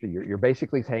 you're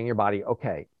basically saying your body,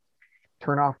 okay,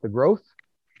 turn off the growth,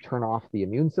 turn off the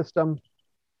immune system,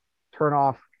 turn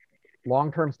off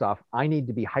long-term stuff. I need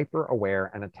to be hyper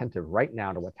aware and attentive right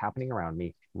now to what's happening around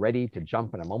me, ready to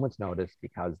jump in a moment's notice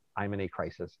because I'm in a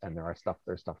crisis and there's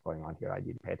stuff going on here I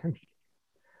need to pay attention to.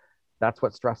 That's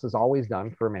what stress has always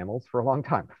done for mammals for a long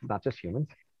time, not just humans.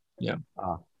 Yeah.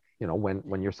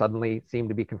 When you're suddenly seem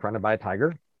to be confronted by a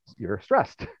tiger, you're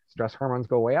stressed. Stress hormones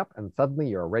go way up, and suddenly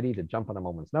you're ready to jump on a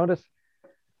moment's notice,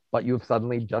 but you've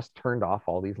suddenly just turned off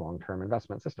all these long-term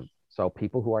investment systems. So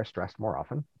people who are stressed more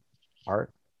often are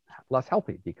less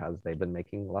healthy because they've been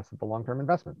making less of the long-term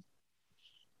investments.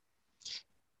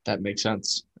 That makes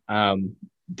sense.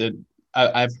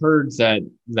 I've heard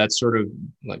that sort of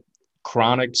like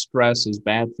chronic stress is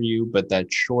bad for you, but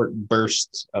that short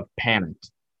bursts of panic,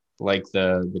 like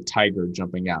the tiger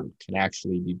jumping out, can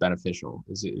actually be beneficial.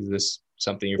 Is this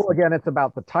something you're? Well, again, it's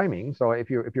about the timing. So if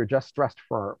you're just stressed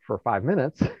for 5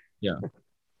 minutes, yeah,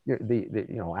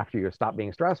 after you stop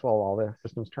being stressed, well, all the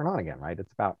systems turn on again, right?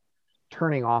 It's about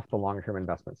turning off the long-term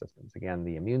investment systems. Again,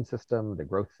 the immune system, the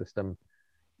growth system.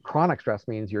 Chronic stress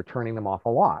means you're turning them off a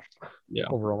lot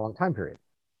over a long time period.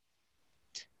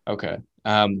 Okay.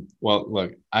 Well,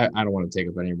 look, I don't want to take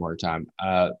up any more time.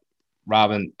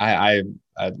 Robin, I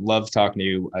love talking to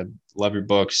you. I love your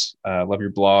books. Love your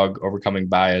blog, Overcoming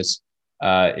Bias.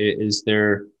 Is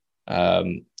there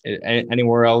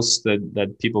anywhere else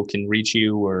that people can reach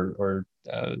you or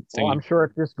well, I'm sure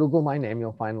if you just Google my name,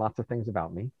 you'll find lots of things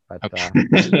about me. But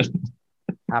okay.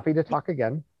 Happy to talk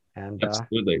again. And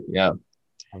absolutely, yeah.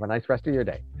 Have a nice rest of your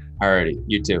day. Alrighty,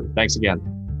 you too. Thanks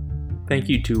again. Thank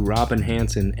you to Robin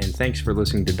Hanson, and thanks for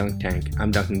listening to Dunk Tank.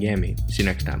 I'm Duncan Gammy. See you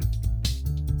next time.